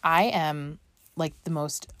 I am like the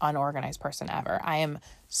most unorganized person ever. I am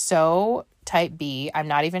so type B. I'm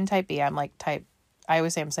not even type B. I'm like I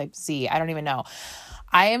always say I'm type Z. I don't even know.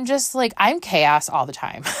 I am just like, I'm chaos all the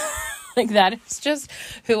time. Like that is just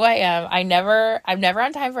who I am. I'm never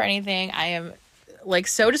on time for anything. I am like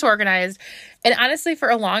so disorganized. And honestly, for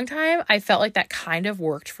a long time, I felt like that kind of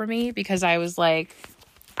worked for me because I was like,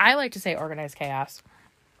 I like to say organized chaos.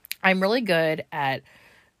 I'm really good at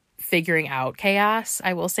figuring out chaos.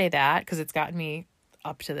 I will say that because it's gotten me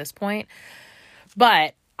up to this point.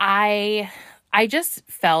 But I just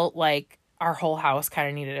felt like our whole house kind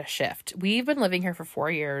of needed a shift. We've been living here for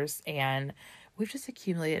 4 years and we've just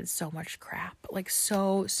accumulated so much crap, like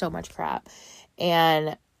so much crap.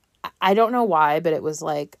 And I don't know why, but it was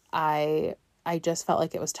like, I just felt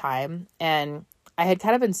like it was time. And I had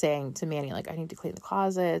kind of been saying to Manny, like, I need to clean the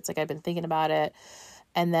closets. Like I've been thinking about it.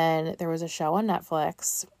 And then there was a show on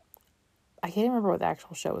Netflix. I can't even remember what the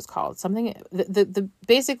actual show was called. Something,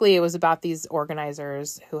 basically it was about these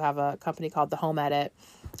organizers who have a company called The Home Edit.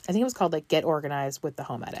 I think it was called like Get Organized with The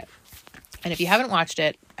Home Edit. And if you haven't watched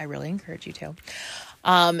it, I really encourage you to.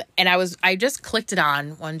 And I just clicked it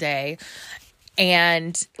on one day.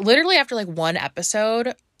 And literally after like one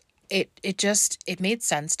episode, it made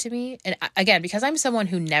sense to me. And again, because I'm someone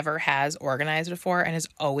who never has organized before and has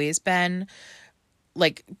always been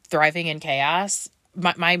like thriving in chaos.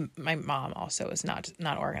 My mom also is not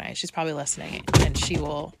organized. She's probably listening and she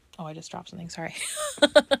will, oh, I just dropped something. Sorry.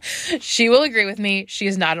 She will agree with me. She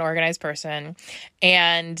is not an organized person.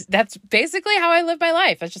 And that's basically how I live my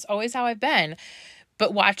life. That's just always how I've been.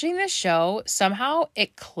 But watching this show, somehow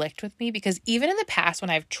it clicked with me because even in the past when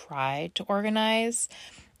I've tried to organize,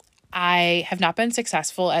 I have not been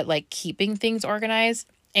successful at like keeping things organized.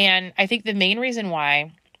 And I think the main reason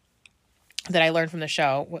why that I learned from the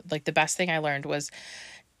show, like the best thing I learned was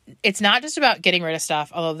it's not just about getting rid of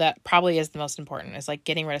stuff, although that probably is the most important, is like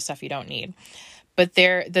getting rid of stuff you don't need. But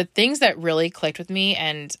the things that really clicked with me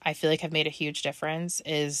and I feel like have made a huge difference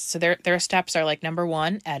is, so their steps are like, number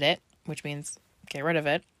 1, edit, which means get rid of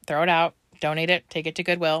it, throw it out, donate it, take it to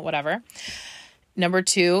Goodwill, whatever. Number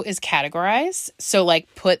 2 is categorize. So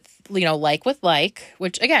like put, you know, like with like,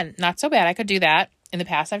 which again, not so bad. I could do that. In the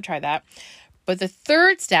past, I've tried that. But the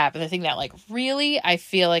third step, and the thing that like really I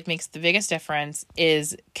feel like makes the biggest difference,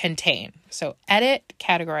 is contain. So edit,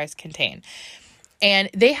 categorize, contain. And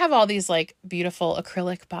they have all these like beautiful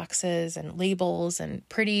acrylic boxes and labels and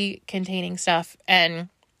pretty containing stuff. And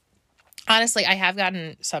honestly, I have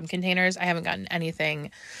gotten some containers. I haven't gotten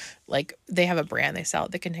anything like they have a brand they sell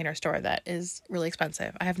at the Container Store that is really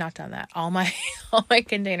expensive. I have not done that. All my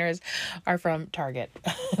containers are from Target.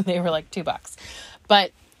 They were like $2.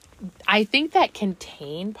 But I think that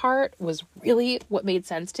contain part was really what made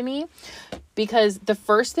sense to me, because the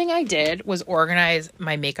first thing I did was organize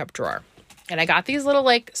my makeup drawer. And I got these little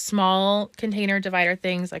like small container divider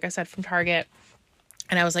things, like I said, from Target.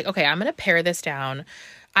 And I was like, okay, I'm going to pare this down.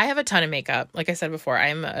 I have a ton of makeup. Like I said before,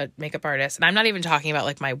 I'm a makeup artist, and I'm not even talking about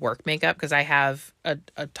like my work makeup, because I have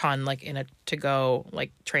a ton like in a to-go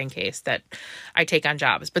like train case that I take on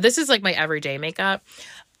jobs. But this is like my everyday makeup.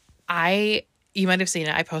 You might have seen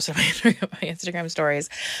it. I posted on my Instagram stories.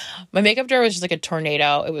 My makeup drawer was just like a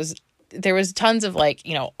tornado. There was tons of like,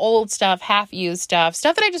 old stuff, half-used stuff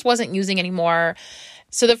that I just wasn't using anymore.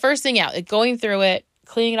 So the first thing out, like going through it,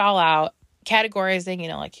 cleaning it all out, categorizing,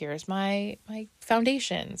 like here's my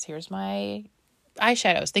foundations, here's my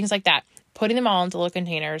eyeshadows, things like that, putting them all into little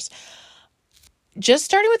containers. Just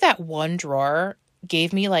starting with that one drawer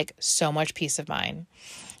gave me like so much peace of mind.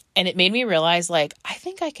 And it made me realize like, I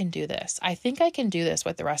think I can do this. I think I can do this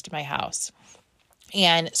with the rest of my house.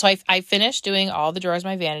 And so I finished doing all the drawers in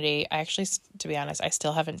my vanity. I actually, to be honest, I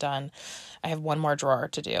still haven't done. I have one more drawer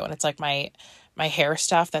to do. And it's like my hair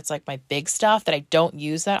stuff. That's like my big stuff that I don't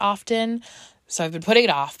use that often. So I've been putting it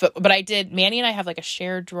off. But I did, Manny and I have like a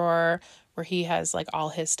shared drawer where he has like all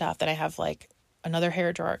his stuff. Then I have like another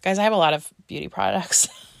hair drawer. Guys, I have a lot of beauty products.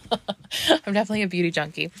 I'm definitely a beauty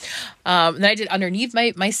junkie. Then I did underneath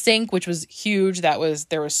my sink, which was huge. There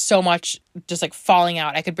was so much just like falling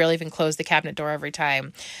out. I could barely even close the cabinet door every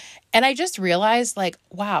time. And I just realized like,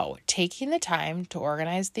 wow, taking the time to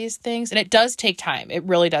organize these things, and it does take time. It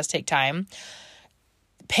really does take time.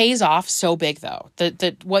 Pays off so big though.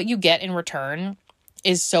 What you get in return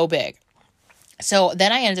is so big. So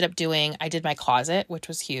then I did my closet, which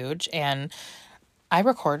was huge. And I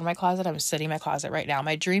record in my closet. I'm sitting in my closet right now.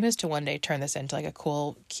 My dream is to one day turn this into like a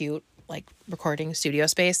cool, cute, like recording studio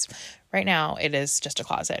space. Right now it is just a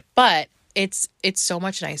closet, but it's so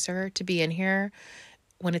much nicer to be in here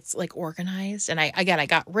when it's like organized. And I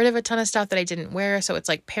got rid of a ton of stuff that I didn't wear. So it's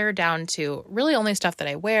like pared down to really only stuff that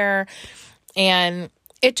I wear. And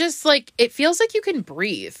it just like, it feels like you can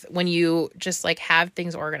breathe when you just like have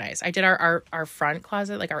things organized. I did our front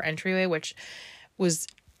closet, like our entryway, which was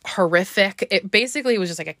horrific. It basically was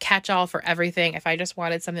just like a catch-all for everything. If I just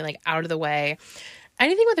wanted something like out of the way,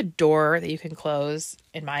 anything with a door that you can close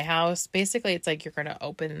in my house, basically it's like you're going to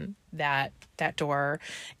open that door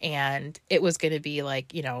and it was going to be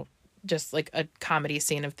like, just like a comedy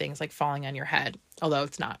scene of things like falling on your head. Although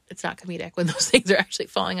it's not comedic when those things are actually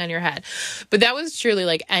falling on your head. But that was truly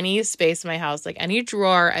like any space in my house, like any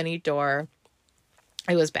drawer, any door,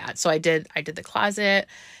 it was bad. So I did the closet.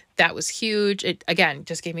 That was huge. It, again,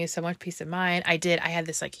 just gave me so much peace of mind. I had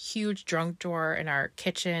this like huge junk drawer in our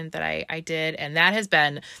kitchen that I did. And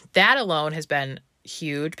that alone has been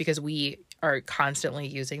huge because we are constantly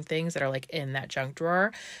using things that are like in that junk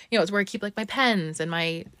drawer. It's where I keep like my pens and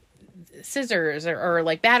my scissors or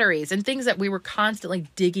like batteries and things that we were constantly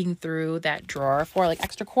digging through that drawer for, like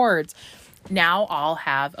extra cords, now all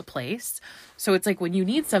have a place. So it's like when you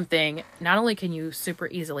need something, not only can you super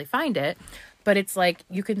easily find it, but it's like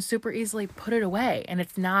you can super easily put it away and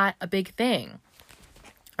it's not a big thing.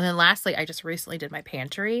 And then lastly, I just recently did my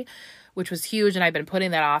pantry, which was huge. And I've been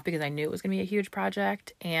putting that off because I knew it was going to be a huge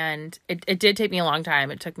project. And it did take me a long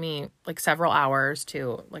time. It took me like several hours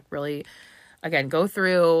to like really, again, go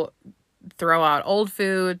through, throw out old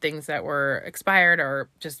food, things that were expired or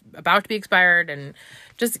just about to be expired, and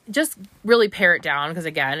just really pare it down. Because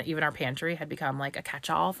again, even our pantry had become like a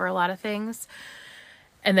catch-all for a lot of things.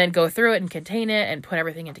 And then go through it and contain it and put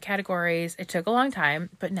everything into categories. It took a long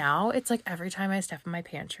time, but now it's like every time I step in my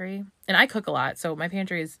pantry, and I cook a lot, so my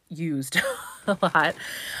pantry is used a lot.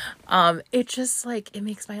 It just like, it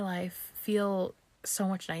makes my life feel so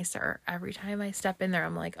much nicer. Every time I step in there,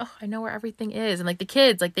 I'm like, oh, I know where everything is. And like the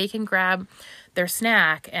kids, like they can grab their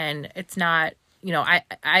snack and it's not,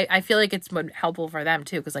 I feel like it's helpful for them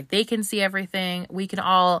too. Cause like they can see everything. We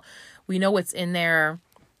know what's in there.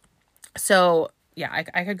 So yeah,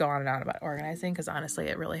 I could go on and on about organizing because honestly,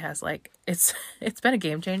 it really has like, it's been a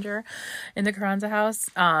game changer in the Carranza house.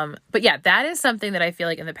 But yeah, that is something that I feel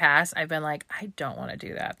like in the past I've been like, I don't want to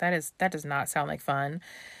do that. That does not sound like fun,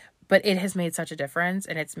 but it has made such a difference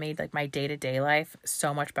and it's made like my day-to-day life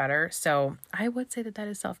so much better. So I would say that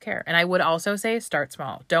is self-care. And I would also say start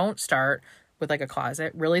small. Don't start with like a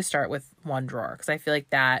closet, really start with one drawer. Cause I feel like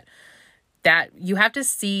that that you have to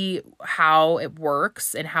see how it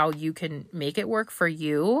works and how you can make it work for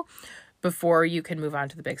you before you can move on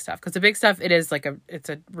to the big stuff. Because the big stuff, it's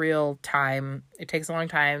a real time. It takes a long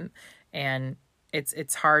time, and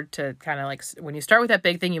it's hard to kind of like, when you start with that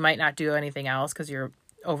big thing, you might not do anything else because you're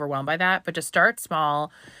overwhelmed by that. But just start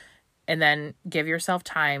small and then give yourself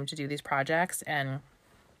time to do these projects, and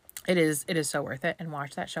it is so worth it. And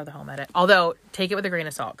watch that show, The Home Edit. Although take it with a grain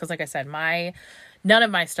of salt, because like I said, none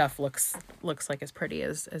of my stuff looks like as pretty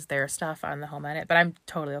as their stuff on The Home Edit, but I'm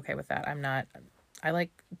totally okay with that. I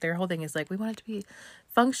like, their whole thing is like, we want it to be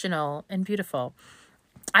functional and beautiful.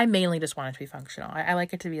 I mainly just want it to be functional. I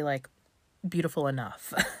like it to be like beautiful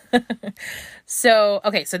enough. So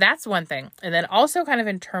that's one thing. And then also kind of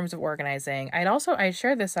in terms of organizing, I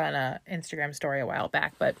shared this on a Instagram story a while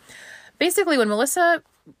back, but basically when Melissa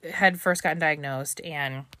had first gotten diagnosed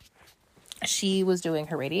and she was doing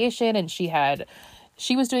her radiation, and she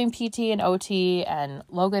was doing PT and OT, and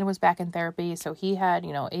Logan was back in therapy. So he had,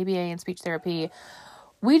 ABA and speech therapy.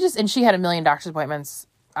 And she had a million doctor's appointments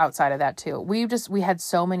outside of that too. We had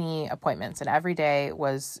so many appointments, and every day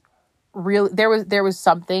was really, there was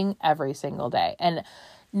something every single day. And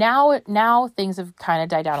now things have kind of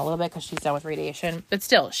died down a little bit because she's done with radiation, but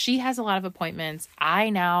still she has a lot of appointments. I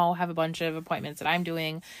now have a bunch of appointments that I'm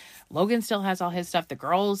doing. Logan still has all his stuff. The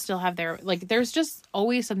girls still have there's just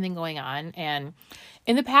always something going on. And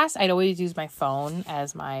in the past, I'd always use my phone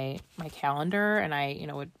as my calendar, and I,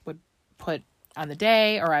 would put on the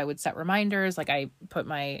day, or I would set reminders. Like I put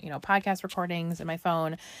my, podcast recordings in my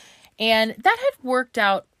phone, and that had worked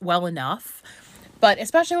out well enough. But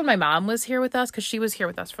especially when my mom was here with us, because she was here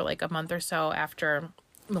with us for like a month or so after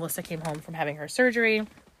Melissa came home from having her surgery,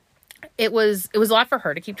 it was a lot for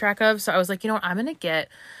her to keep track of. So I was like, I'm going to get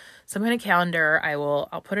some kind of calendar.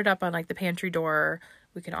 I'll put it up on like the pantry door.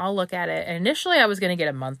 We can all look at it. And initially I was going to get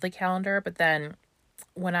a monthly calendar, but then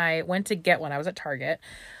when I went to get one, I was at Target.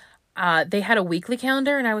 They had a weekly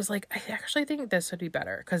calendar, and I was like, I actually think this would be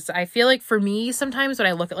better. Cause I feel like for me, sometimes when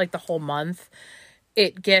I look at like the whole month,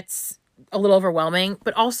 it gets a little overwhelming,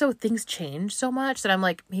 but also things change so much that I'm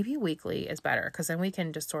like, maybe weekly is better. Cause then we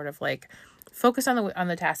can just sort of like focus on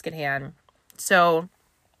the task at hand. So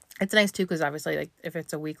it's nice too, because obviously, like if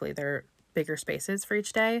it's a weekly, there are bigger spaces for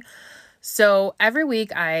each day. So every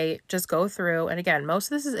week I just go through, and again, most of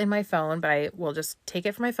this is in my phone, but I will just take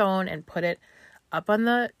it from my phone and put it up on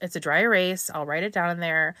it's a dry erase. I'll write it down in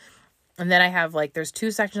there. And then I have there's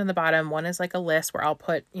two sections on the bottom. One is like a list where I'll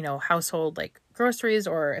put, household like groceries,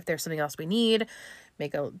 or if there's something else we need,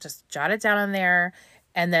 just jot it down on there.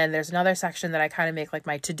 And then there's another section that I kind of make like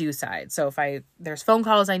my to-do side. So if there's phone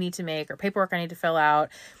calls I need to make or paperwork I need to fill out.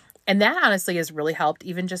 And that honestly has really helped,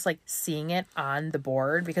 even just like seeing it on the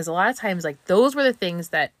board, because a lot of times like those were the things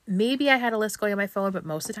that maybe I had a list going on my phone, but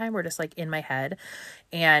most of the time were just like in my head.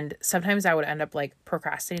 And sometimes I would end up like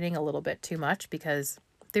procrastinating a little bit too much because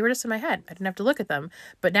they were just in my head. I didn't have to look at them.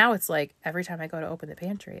 But now it's like every time I go to open the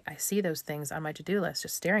pantry, I see those things on my to-do list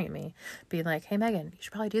just staring at me, being like, hey, Megan, you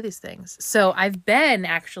should probably do these things. So I've been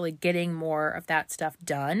actually getting more of that stuff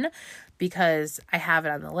done because I have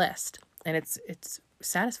it on the list. And it's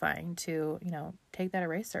satisfying to, take that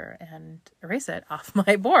eraser and erase it off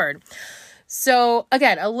my board. So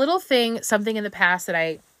again, a little thing, something in the past that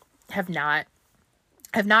I have not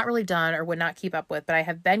really done or would not keep up with, but I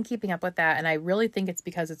have been keeping up with that. And I really think it's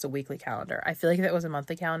because it's a weekly calendar. I feel like if it was a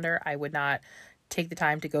monthly calendar, I would not take the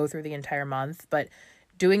time to go through the entire month, but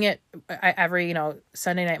doing it every,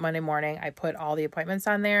 Sunday night, Monday morning, I put all the appointments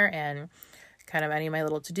on there and kind of any of my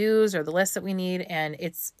little to-dos or the lists that we need. And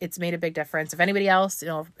it's made a big difference. If anybody else,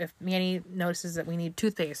 if Manny notices that we need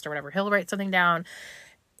toothpaste or whatever, he'll write something down.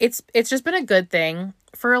 It's just been a good thing.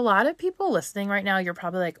 For a lot of people listening right now, you're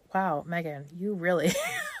probably like, wow, Megan, you really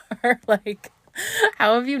are like,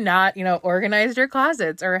 how have you not, organized your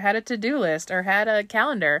closets or had a to-do list or had a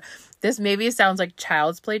calendar? This maybe sounds like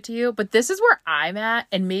child's play to you, but this is where I'm at.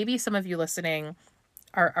 And maybe some of you listening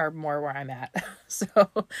are more where I'm at. So,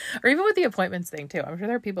 or even with the appointments thing too. I'm sure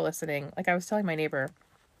there are people listening. Like I was telling my neighbor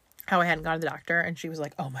how I hadn't gone to the doctor, and she was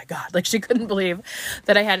like, oh my God, like she couldn't believe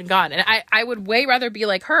that I hadn't gone. And I would way rather be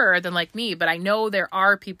like her than like me, but I know there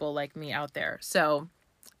are people like me out there. So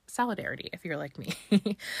solidarity if you're like me.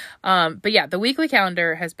 But yeah, the weekly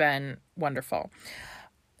calendar has been wonderful.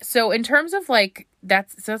 So in terms of like,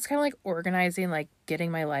 that's kind of like organizing, like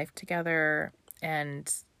getting my life together,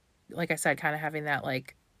 and like I said, kind of having that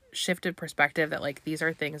like shifted perspective that like these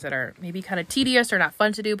are things that are maybe kind of tedious or not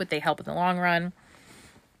fun to do, but they help in the long run.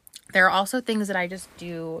 There are also things that I just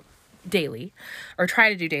do daily or try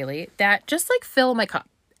to do daily that just like fill my cup.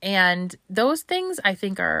 And those things I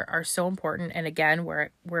think are so important. And again,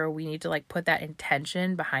 where we need to like put that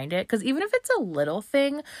intention behind it. Because even if it's a little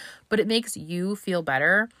thing, but it makes you feel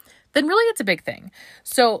better, then really it's a big thing.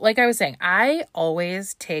 So like I was saying, I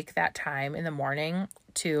always take that time in the morning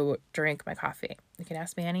to drink my coffee. You can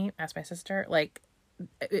ask Manny, ask my sister. Like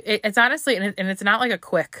it's honestly, and it's not like a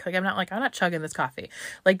quick, like I'm not chugging this coffee.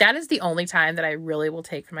 Like that is the only time that I really will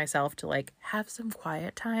take for myself to like have some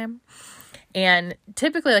quiet time. And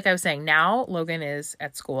typically, like I was saying, now Logan is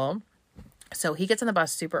at school. So he gets on the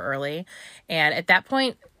bus super early. And at that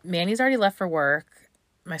point, Manny's already left for work.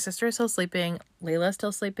 My sister is still sleeping. Layla's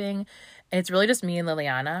still sleeping. And it's really just me and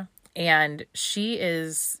Liliana. And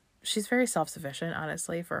she's very self-sufficient,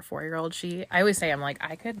 honestly, for a 4-year-old. I always say, I'm like,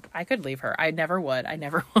 I could leave her. I never would.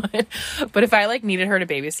 But if I like needed her to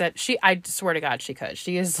babysit, I swear to God, she could.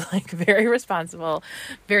 She is like very responsible,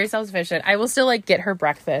 very self-sufficient. I will still like get her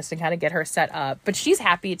breakfast and kind of get her set up, but she's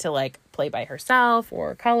happy to like play by herself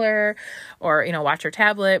or color or, watch her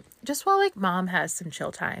tablet just while like mom has some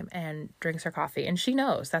chill time and drinks her coffee. And she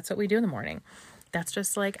knows that's what we do in the morning. That's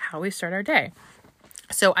just like how we start our day.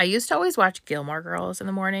 So I used to always watch Gilmore Girls in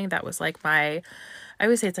the morning. That was like I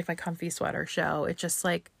always say it's like my comfy sweater show. It just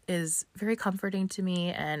like is very comforting to me.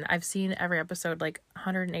 And I've seen every episode like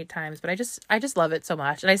 108 times, but I just love it so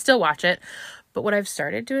much. And I still watch it. But what I've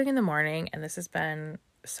started doing in the morning, and this has been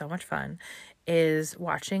so much fun, is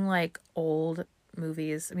watching like old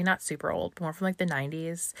movies. I mean, not super old, but more from like the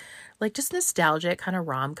 90s, like just nostalgic kind of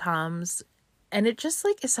rom-coms. And it just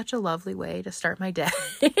like is such a lovely way to start my day.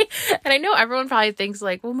 And I know everyone probably thinks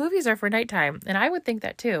like, well, movies are for nighttime. And I would think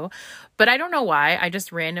that too. But I don't know why. I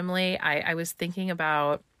just randomly, I was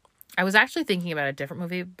actually thinking about a different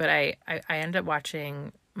movie, but I ended up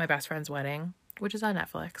watching My Best Friend's Wedding, which is on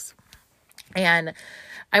Netflix. And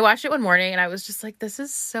I watched it one morning and I was just like, this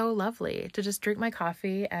is so lovely to just drink my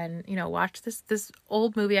coffee and, watch this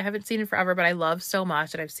old movie I haven't seen in forever, but I love so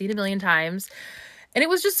much that I've seen a million times. And it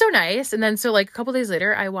was just so nice. And then so like a couple days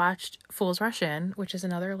later, I watched Fools Rush In, which is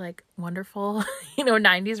another like wonderful,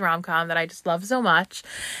 90s rom-com that I just love so much.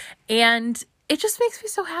 And it just makes me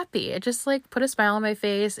so happy. It just like put a smile on my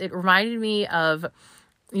face. It reminded me of,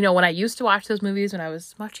 when I used to watch those movies when I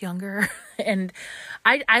was much younger. And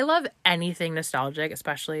I love anything nostalgic,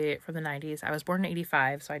 especially from the 90s. I was born in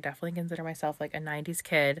 85, so I definitely consider myself like a 90s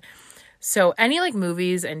kid. So any like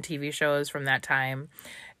movies and TV shows from that time,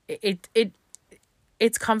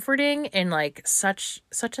 it's comforting in like such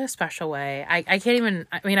a special way. I can't even,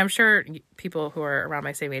 I mean, I'm sure people who are around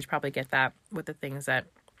my same age probably get that with the things that,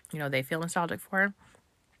 they feel nostalgic for.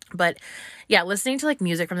 But yeah, listening to like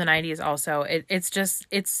music from the 90s also, it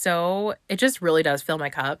just really does fill my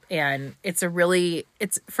cup. And for me,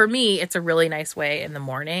 it's a really nice way in the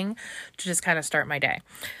morning to just kind of start my day.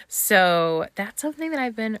 So that's something that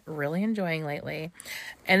I've been really enjoying lately.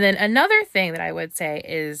 And then another thing that I would say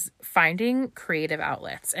is finding creative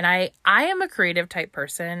outlets. And I am a creative type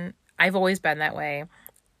person. I've always been that way.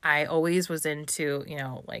 I always was into,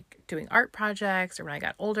 like doing art projects, or when I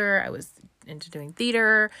got older, I was into doing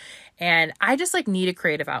theater, and I just like need a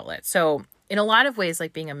creative outlet. So in a lot of ways,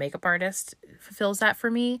 like being a makeup artist fulfills that for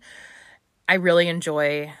me. I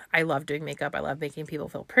love doing makeup. I love making people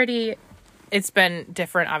feel pretty. It's been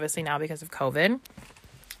different, obviously, now because of COVID.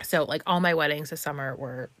 So like all my weddings this summer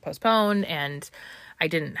were postponed and I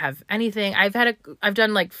didn't have anything. I've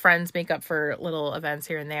done like friends makeup for little events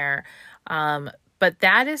here and there. But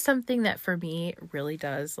that is something that for me really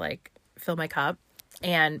does like fill my cup.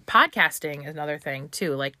 And podcasting is another thing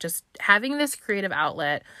too. Like just having this creative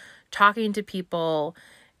outlet, talking to people,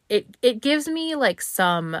 it gives me like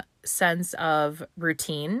some sense of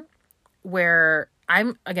routine where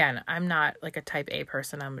I'm not like a type A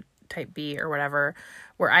person. I'm a type B or whatever,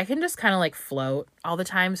 where I can just kind of like float all the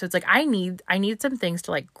time. So it's like, I need some things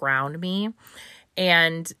to like ground me.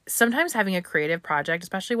 And sometimes having a creative project,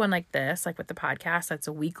 especially one like this, like with the podcast, that's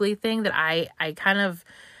a weekly thing that I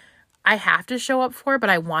have to show up for, but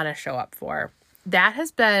I want to show up for. That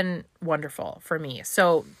has been wonderful for me.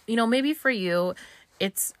 So, maybe for you,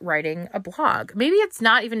 it's writing a blog. Maybe it's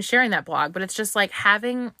not even sharing that blog, but it's just like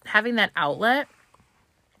having that outlet,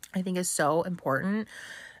 I think is so important.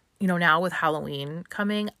 Now with Halloween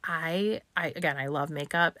coming, I love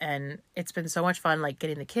makeup, and it's been so much fun, like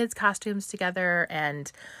getting the kids' costumes together.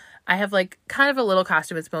 And I have like kind of a little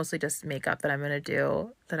costume. It's mostly just makeup that I'm going to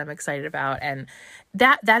do that I'm excited about. And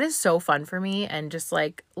that is so fun for me. And just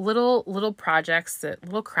like little projects,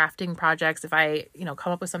 little crafting projects. If I,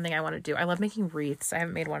 come up with something I want to do, I love making wreaths. I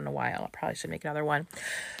haven't made one in a while. I probably should make another one.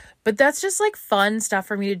 But that's just like fun stuff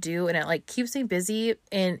for me to do. And it like keeps me busy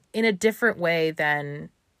in a different way than,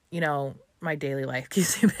 my daily life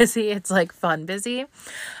keeps me busy. It's like fun busy.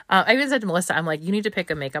 I even said to Melissa, I'm like, you need to pick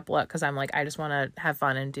a makeup look, because I'm like, I just want to have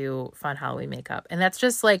fun and do fun Halloween makeup. And that's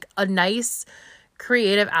just like a nice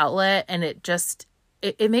creative outlet, and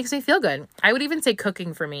it makes me feel good. I would even say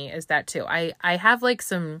cooking for me is that too. I have like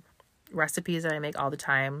some recipes that I make all the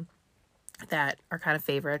time that are kind of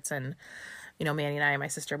favorites, and Manny and I and my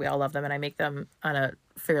sister, we all love them, and I make them on a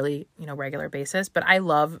fairly, regular basis. But I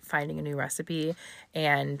love finding a new recipe,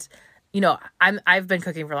 and I've been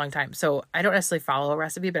cooking for a long time, so I don't necessarily follow a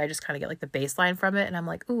recipe, but I just kind of get like the baseline from it, and I'm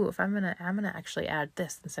like, ooh, if I'm gonna actually add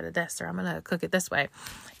this instead of this, or I'm gonna cook it this way,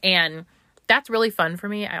 and that's really fun for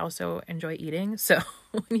me. I also enjoy eating, so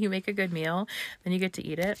when you make a good meal, then you get to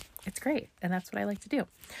eat it. It's great, and that's what I like to do.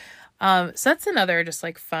 So that's another just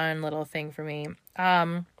like fun little thing for me.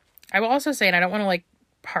 I will also say, and I don't want to like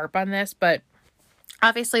harp on this, but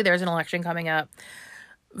obviously there's an election coming up.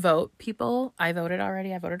 Vote, people. I voted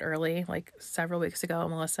already. I voted early, like several weeks ago.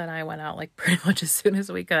 Melissa and I went out like pretty much as soon as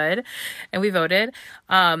we could, and we voted.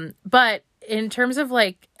 But in terms of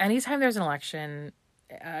like anytime there's an election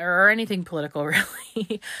or anything political,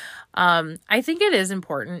 really, I think it is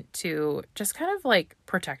important to just kind of like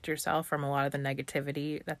protect yourself from a lot of the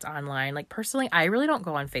negativity that's online. Like personally, I really don't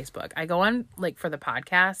go on Facebook. I go on like for the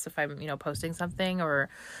podcast if I'm, posting something or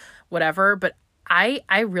whatever, but I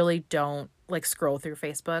really don't like scroll through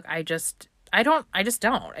Facebook. I just don't.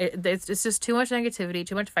 It's just too much negativity,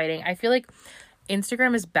 too much fighting. I feel like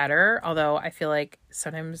Instagram is better, although I feel like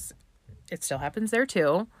sometimes it still happens there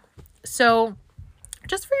too. So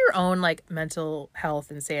just for your own like mental health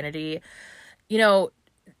and sanity, and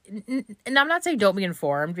I'm not saying don't be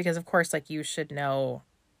informed, because of course, like you should know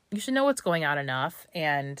what's going on enough,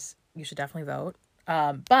 and you should definitely vote.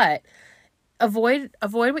 But avoid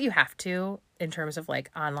what you have to in terms of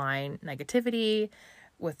like online negativity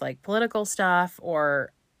with like political stuff,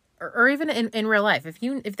 or even in real life.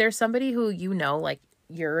 If there's somebody who like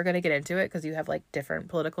you're going to get into it because you have like different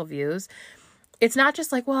political views, it's not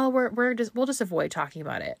just like, well, we'll just avoid talking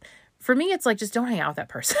about it. For me, it's like, just don't hang out with that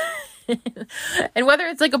person. And whether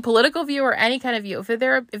it's like a political view or any kind of view, if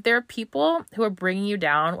there are people who are bringing you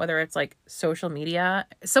down, whether it's like social media,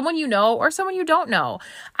 someone you know or someone you don't know,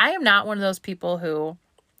 I am not one of those people who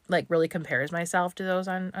like really compares myself to those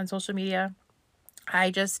on social media. I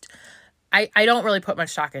don't really put much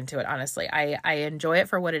stock into it, honestly. I enjoy it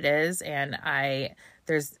for what it is, and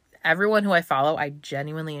there's everyone who I follow, I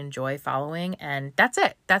genuinely enjoy following, and that's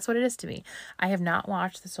it. That's what it is to me. I have not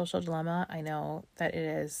watched The Social Dilemma. I know that it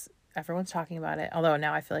is, everyone's talking about it, although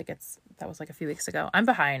now I feel like that was like a few weeks ago. I'm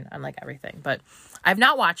behind on like everything, but I've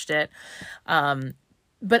not watched it.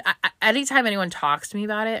 But anytime anyone talks to me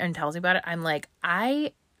about it and tells me about it, I'm like,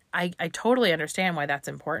 I totally understand why that's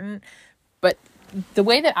important. But the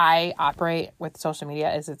way that I operate with social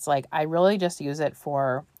media is it's like, I really just use it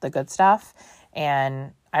for the good stuff,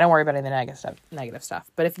 and I don't worry about any of the negative stuff.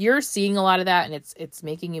 But if you're seeing a lot of that and it's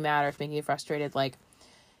making you mad or it's making you frustrated, like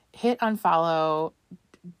hit unfollow,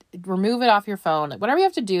 remove it off your phone, like whatever you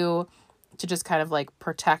have to do to just kind of like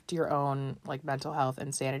protect your own like mental health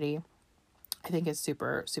and sanity, I think is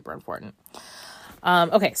super, super important.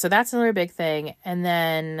 Okay, so that's another big thing. And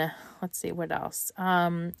then let's see what else.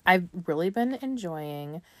 I've really been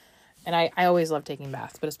enjoying, and I always love taking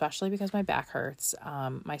baths, but especially because my back hurts.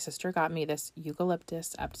 My sister got me this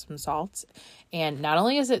eucalyptus Epsom salts, and not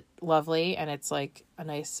only is it lovely and it's like a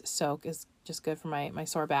nice soak, is just good for my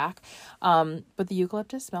sore back, but the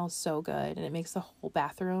eucalyptus smells so good, and it makes the whole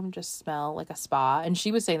bathroom just smell like a spa. And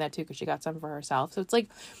she was saying that too, because she got some for herself. So it's like,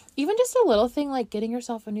 even just a little thing like getting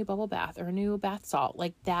yourself a new bubble bath or a new bath salt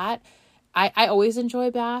like that. I always enjoy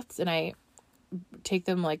baths, and I take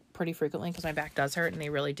them like pretty frequently because my back does hurt, and they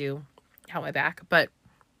really do help my back. But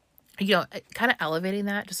kind of elevating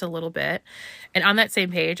that just a little bit. And on that same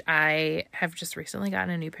page, I have just recently gotten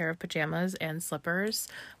a new pair of pajamas and slippers,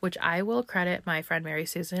 which I will credit my friend Mary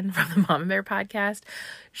Susan from the Mama Bear podcast.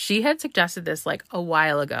 She had suggested this like a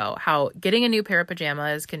while ago, how getting a new pair of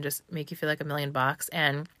pajamas can just make you feel like $1,000,000.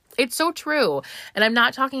 And it's so true. And I'm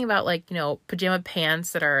not talking about like, pajama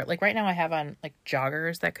pants that are like, right now I have on like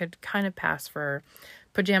joggers that could kind of pass for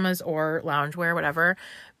pajamas or loungewear, whatever.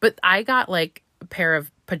 But I got like a pair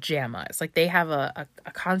of pajamas. Like they have a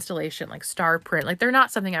constellation, like star print. Like they're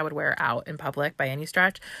not something I would wear out in public by any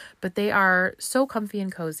stretch, but they are so comfy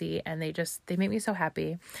and cozy, and they make me so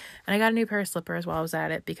happy. And I got a new pair of slippers while I was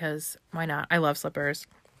at it, because why not? I love slippers.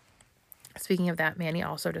 Speaking of that, Manny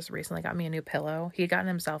also just recently got me a new pillow. He had gotten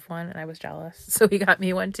himself one and I was jealous. So he got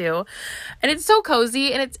me one too. And it's so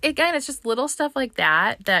cozy. And it's just little stuff like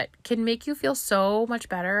that can make you feel so much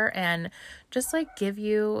better and just like give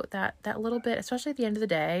you that little bit, especially at the end of the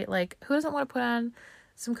day. Like, who doesn't want to put on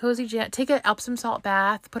some cozy take an Epsom salt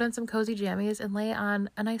bath, put on some cozy jammies and lay on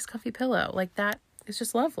a nice comfy pillow. Like, that is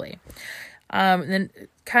just lovely. And then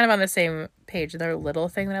kind of on the same page, another little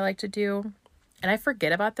thing that I like to do, and I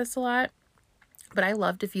forget about this a lot, but I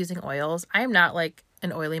love diffusing oils. I am not like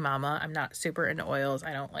an oily mama. I'm not super into oils.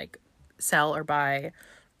 I don't like sell or buy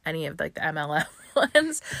any of like the MLM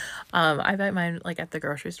ones. I buy mine like at the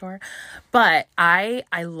grocery store, but I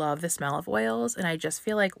love the smell of oils. And I just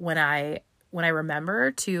feel like when I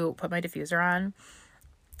remember to put my diffuser on,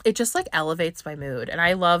 it just like elevates my mood. And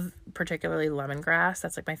I love particularly lemongrass.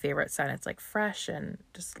 That's like my favorite scent. It's like fresh and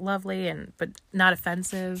just lovely but not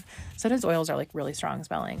offensive. Sometimes oils are like really strong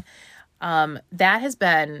smelling. That has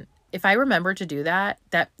been, if I remember to do that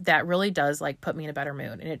really does like put me in a better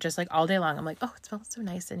mood. And it just like all day long, I'm like, oh, it smells so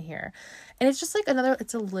nice in here. And it's just like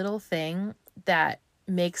it's a little thing that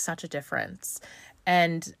makes such a difference.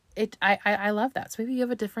 And I love that. So maybe you have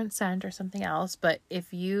a different scent or something else, but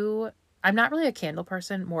I'm not really a candle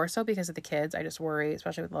person, more so because of the kids. I just worry,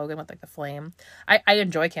 especially with Logan, with like the flame. I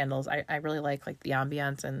enjoy candles. I really like the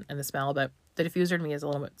ambience and the smell, but the diffuser to me is a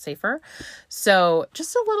little bit safer. So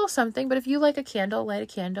just a little something. But if you like a candle, light a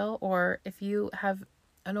candle. Or if you have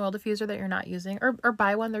an oil diffuser that you're not using, or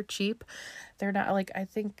buy one, they're cheap. They're not like, I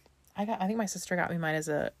think my sister got me mine as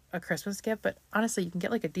a Christmas gift, but honestly, you can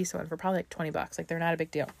get like a decent one for probably like $20. Like, they're not a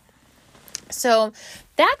big deal. So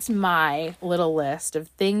that's my little list of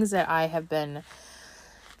things that I have been,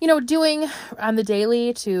 doing on the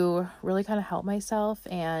daily to really kind of help myself,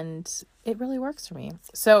 and it really works for me.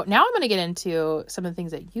 So now I'm going to get into some of the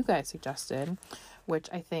things that you guys suggested, which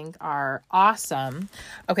I think are awesome.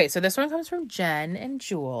 Okay, so this one comes from Jen and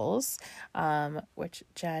Jules, which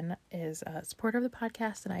Jen is a supporter of the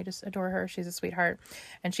podcast, and I just adore her. She's a sweetheart.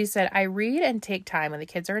 And she said, I read and take time when the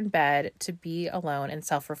kids are in bed to be alone and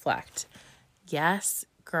self-reflect. Yes,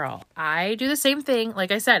 girl. I do the same thing.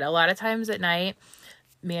 Like I said, a lot of times at night,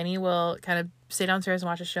 Manny will kind of stay downstairs and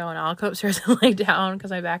watch a show, and I'll go upstairs and lay down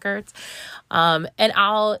because my back hurts. And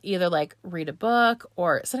I'll either like read a book,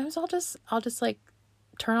 or sometimes I'll just like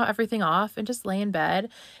turn everything off and just lay in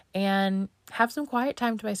bed and have some quiet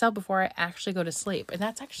time to myself before I actually go to sleep. And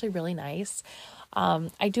that's actually really nice.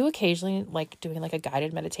 I do occasionally like doing like a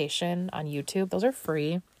guided meditation on YouTube. Those are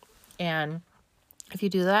free. And if you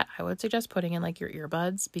do that, I would suggest putting in like your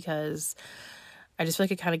earbuds, because I just feel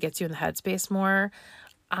like it kind of gets you in the headspace more.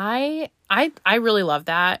 I really love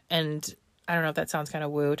that. And I don't know if that sounds kind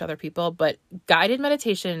of woo to other people, but guided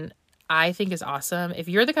meditation I think is awesome. If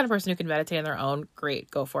you're the kind of person who can meditate on their own, great,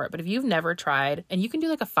 go for it. But if you've never tried, and you can do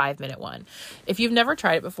like a 5-minute one, if you've never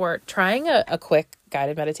tried it before, trying a quick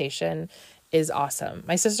guided meditation is awesome.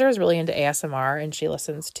 My sister is really into ASMR, and she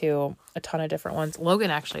listens to a ton of different ones.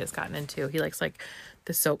 Logan actually has gotten into, he likes like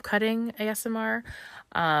the soap cutting ASMR.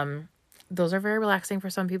 Those are very relaxing for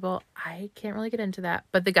some people. I can't really get into that,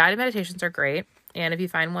 but the guided meditations are great. And if you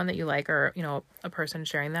find one that you like, or, a person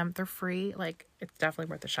sharing them, they're free. Like, it's definitely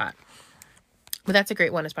worth a shot. But that's a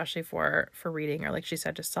great one, especially for reading, or like she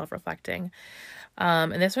said, just self-reflecting.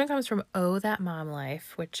 And this one comes from Oh, That Mom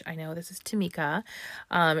Life, which I know this is Tamika.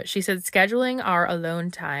 She said, scheduling our alone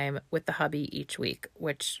time with the hubby each week,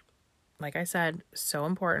 which, like I said, so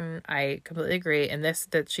important. I completely agree. And this,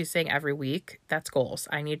 that she's saying every week, that's goals.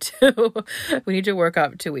 We need to work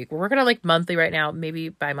up to week. We're working on like monthly right now, maybe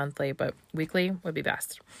bi-monthly, but weekly would be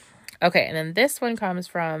best. Okay. And then this one comes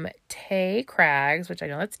from Tay Craggs, which I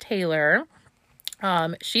know that's Taylor.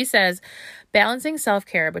 She says, balancing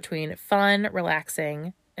self-care between fun,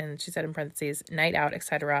 relaxing, and she said in parentheses, night out,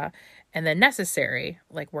 etc., and then necessary,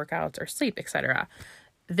 like workouts or sleep, etc.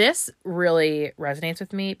 This really resonates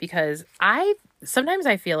with me, because sometimes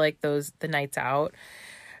I feel like the nights out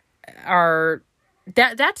are,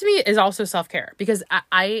 that to me is also self-care, because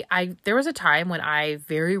I there was a time when I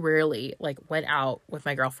very rarely like went out with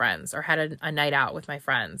my girlfriends or had a night out with my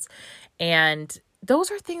friends. And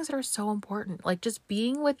those are things that are so important. Like, just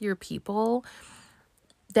being with your people,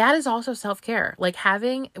 that is also self-care. Like,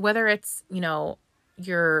 having, whether it's,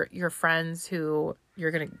 your friends who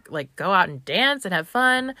you're going to like go out and dance and have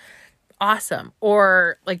fun. Awesome.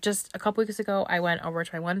 Or like just a couple weeks ago, I went over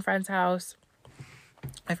to my one friend's house.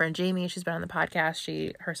 My friend Jamie, she's been on the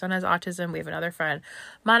podcast. Her son has autism. We have another friend,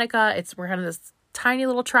 Monica. We're kind of this tiny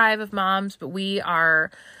little tribe of moms, but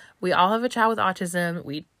we're We all have a child with autism.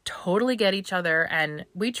 We totally get each other, and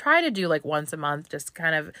we try to do like once a month, just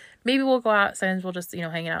kind of, maybe we'll go out, sometimes we'll just,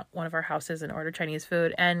 hang out at one of our houses and order Chinese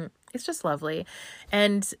food, and it's just lovely.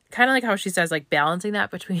 And kind of like how she says, like balancing that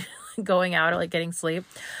between going out or like getting sleep.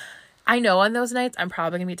 I know on those nights I'm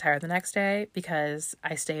probably gonna be tired the next day because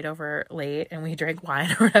I stayed over late and we drank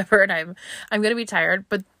wine or whatever, and I'm gonna be tired,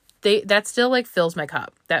 but that still like fills my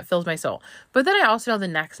cup. That fills my soul. But then I also know the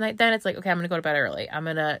next night, then it's like, okay, I'm gonna go to bed early. I'm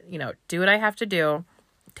gonna, do what I have to do.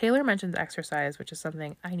 Taylor mentions exercise, which is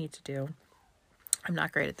something I need to do. I'm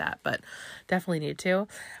not great at that, but definitely need to.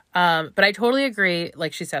 But I totally agree.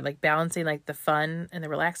 Like she said, like balancing like the fun and the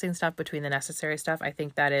relaxing stuff between the necessary stuff. I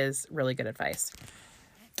think that is really good advice.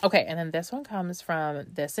 Okay. And then this one comes from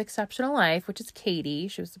This Exceptional Life, which is Katie.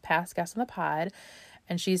 She was the past guest on the pod.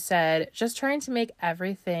 And she said, just trying to make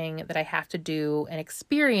everything that I have to do an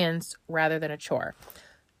experience rather than a chore.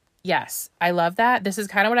 Yes, I love that. This is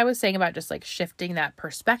kind of what I was saying about just like shifting that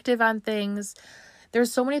perspective on things.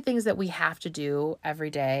 There's so many things that we have to do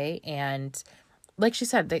every day. And like she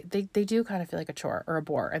said, they do kind of feel like a chore or a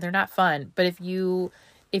bore, and they're not fun. But if you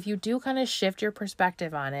do kind of shift your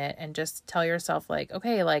perspective on it and just tell yourself like,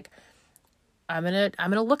 okay, like I'm going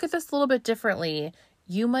to look at this a little bit differently,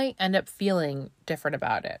 you might end up feeling different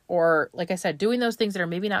about it. Or like I said, doing those things that are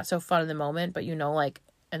maybe not so fun in the moment, but like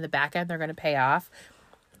in the back end, they're going to pay off.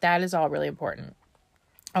 That is all really important.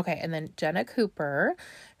 Okay. And then Jenna Cooper,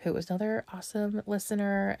 who was another awesome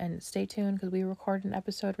listener, and stay tuned because we recorded an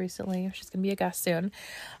episode recently. She's going to be a guest soon.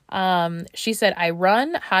 She said, I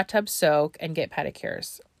run, hot tub soak, and get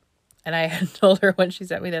pedicures. And I had told her when she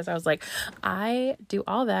sent me this, I was like, I do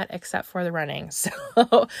all that except for the running. So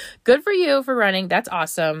good for you for running. That's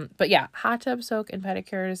awesome. But yeah, hot tub soak and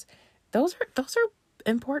pedicures, those are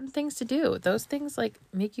important things to do. Those things like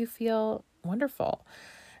make you feel wonderful.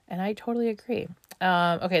 And I totally agree.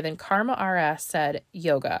 Okay, then Karma RS said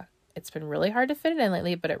yoga. It's been really hard to fit it in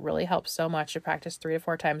lately, but it really helps so much to practice 3 to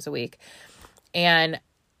 4 times a week. And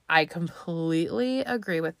I completely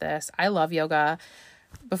agree with this. I love yoga.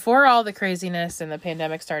 Before all the craziness and the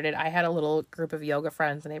pandemic started, I had a little group of yoga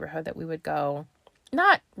friends in the neighborhood that we would go,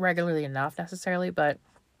 not regularly enough necessarily, but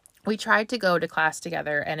we tried to go to class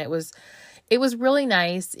together, and it was really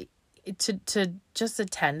nice to just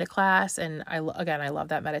attend a class. And I love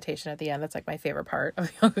that meditation at the end. That's like my favorite part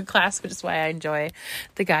of yoga class, which is why I enjoy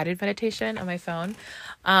the guided meditation on my phone.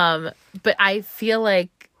 But I feel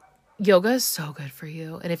like yoga is so good for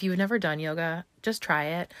you. And if you've never done yoga, just try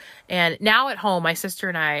it. And now at home, my sister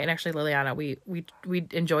and I, and actually Liliana, we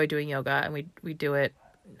enjoy doing yoga, and we do it,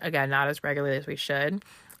 again, not as regularly as we should,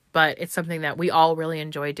 but it's something that we all really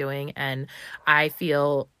enjoy doing, and I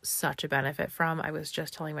feel such a benefit from. I was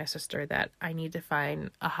just telling my sister that I need to find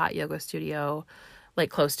a hot yoga studio like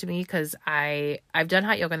close to me, because I've done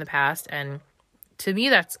hot yoga in the past, and to me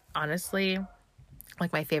that's honestly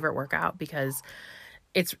like my favorite workout, because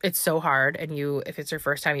it's so hard, and if it's your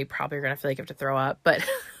first time, you probably are gonna feel like you have to throw up, but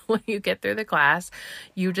when you get through the class,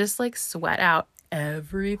 you just like sweat out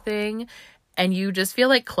everything. And you just feel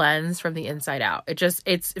like cleansed from the inside out.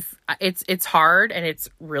 It's hard, and it's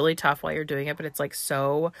really tough while you're doing it, but it's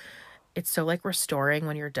so like restoring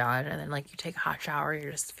when you're done. And then like you take a hot shower,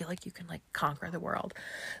 you just feel like you can like conquer the world.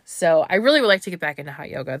 So I really would like to get back into hot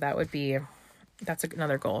yoga. That's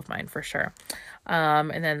another goal of mine for sure.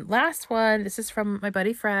 And then last one, this is from my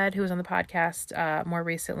buddy Fred, who was on the podcast more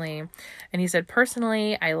recently. And he said,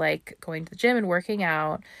 personally, I like going to the gym and working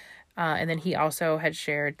out. And then he also had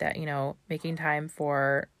shared that, making time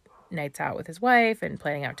for nights out with his wife and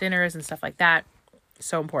planning out dinners and stuff like that.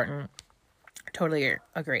 So important. Totally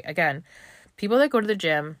agree. Again, people that go to the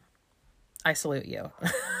gym, I salute you.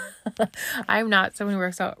 I'm not someone who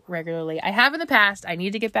works out regularly. I have in the past. I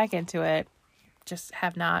need to get back into it. Just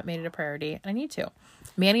have not made it a priority, and I need to.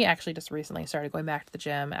 Manny actually just recently started going back to the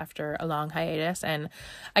gym after a long hiatus, and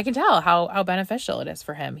I can tell how beneficial it is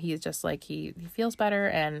for him. He's just like, he feels better,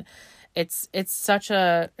 and it's such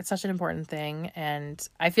an important thing. And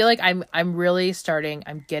I feel like I'm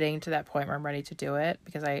getting to that point where I'm ready to do it,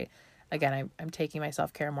 because I'm taking my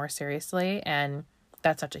self-care more seriously, and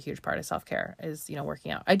that's such a huge part of self-care is,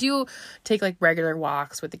 working out. I do take like regular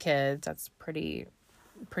walks with the kids. That's pretty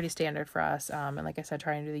standard for us. And like I said,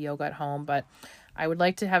 trying to do the yoga at home, but I would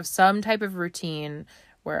like to have some type of routine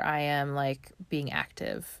where I am like being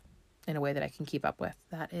active in a way that I can keep up with.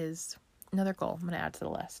 That is another goal I'm going to add to the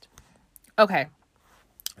list. Okay.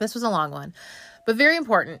 This was a long one, but very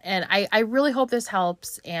important. And I really hope this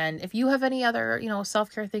helps. And if you have any other,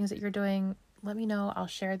 self-care things that you're doing, let me know. I'll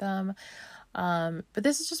share them. But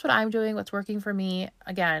this is just what I'm doing, what's working for me.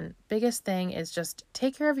 Again, biggest thing is just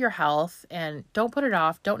take care of your health and don't put it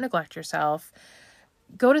off. Don't neglect yourself.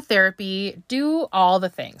 Go to therapy, do all the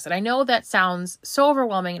things. And I know that sounds so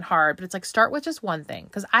overwhelming and hard, but it's like, start with just one thing.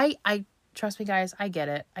 Cause I trust me guys, I get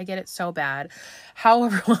it. I get it so bad, how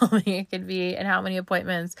overwhelming it can be and how many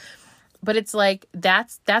appointments. But it's like,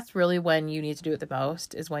 that's really when you need to do it the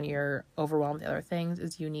most, is when you're overwhelmed with other things,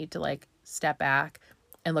 is you need to like step back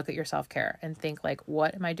and look at your self-care and think like,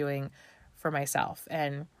 what am I doing for myself?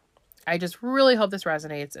 And I just really hope this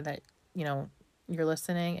resonates and that, you know, you're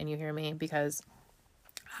listening and you hear me, because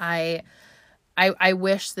I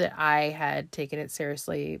wish that I had taken it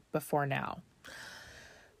seriously before now,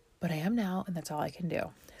 but I am now, and that's all I can do.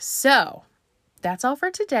 So that's all for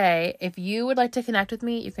today. If you would like to connect with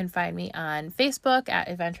me, you can find me on Facebook at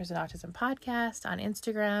Adventures in Autism Podcast, on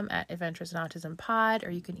Instagram at Adventures in Autism Pod, or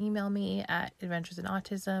you can email me at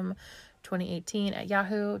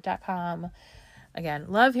adventuresinautism2018@yahoo.com. Again,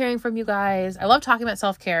 love hearing from you guys. I love talking about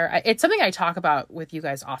self-care. It's something I talk about with you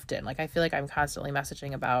guys often. Like, I feel like I'm constantly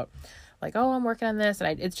messaging about like, oh, I'm working on this.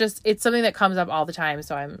 And it's something that comes up all the time.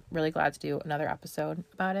 So I'm really glad to do another episode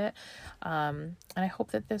about it. And I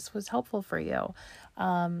hope that this was helpful for you.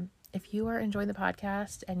 If you are enjoying the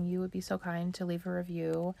podcast and you would be so kind to leave a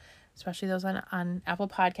review, especially those on Apple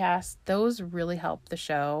Podcasts, those really help the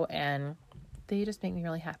show and they just make me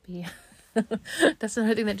really happy. That's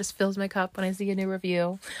another thing that just fills my cup when I see a new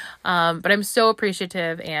review. But I'm so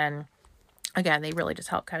appreciative, and again, they really just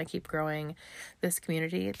help kind of keep growing this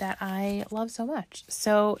community that I love so much.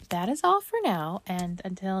 So that is all for now, and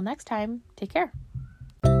until next time, take care.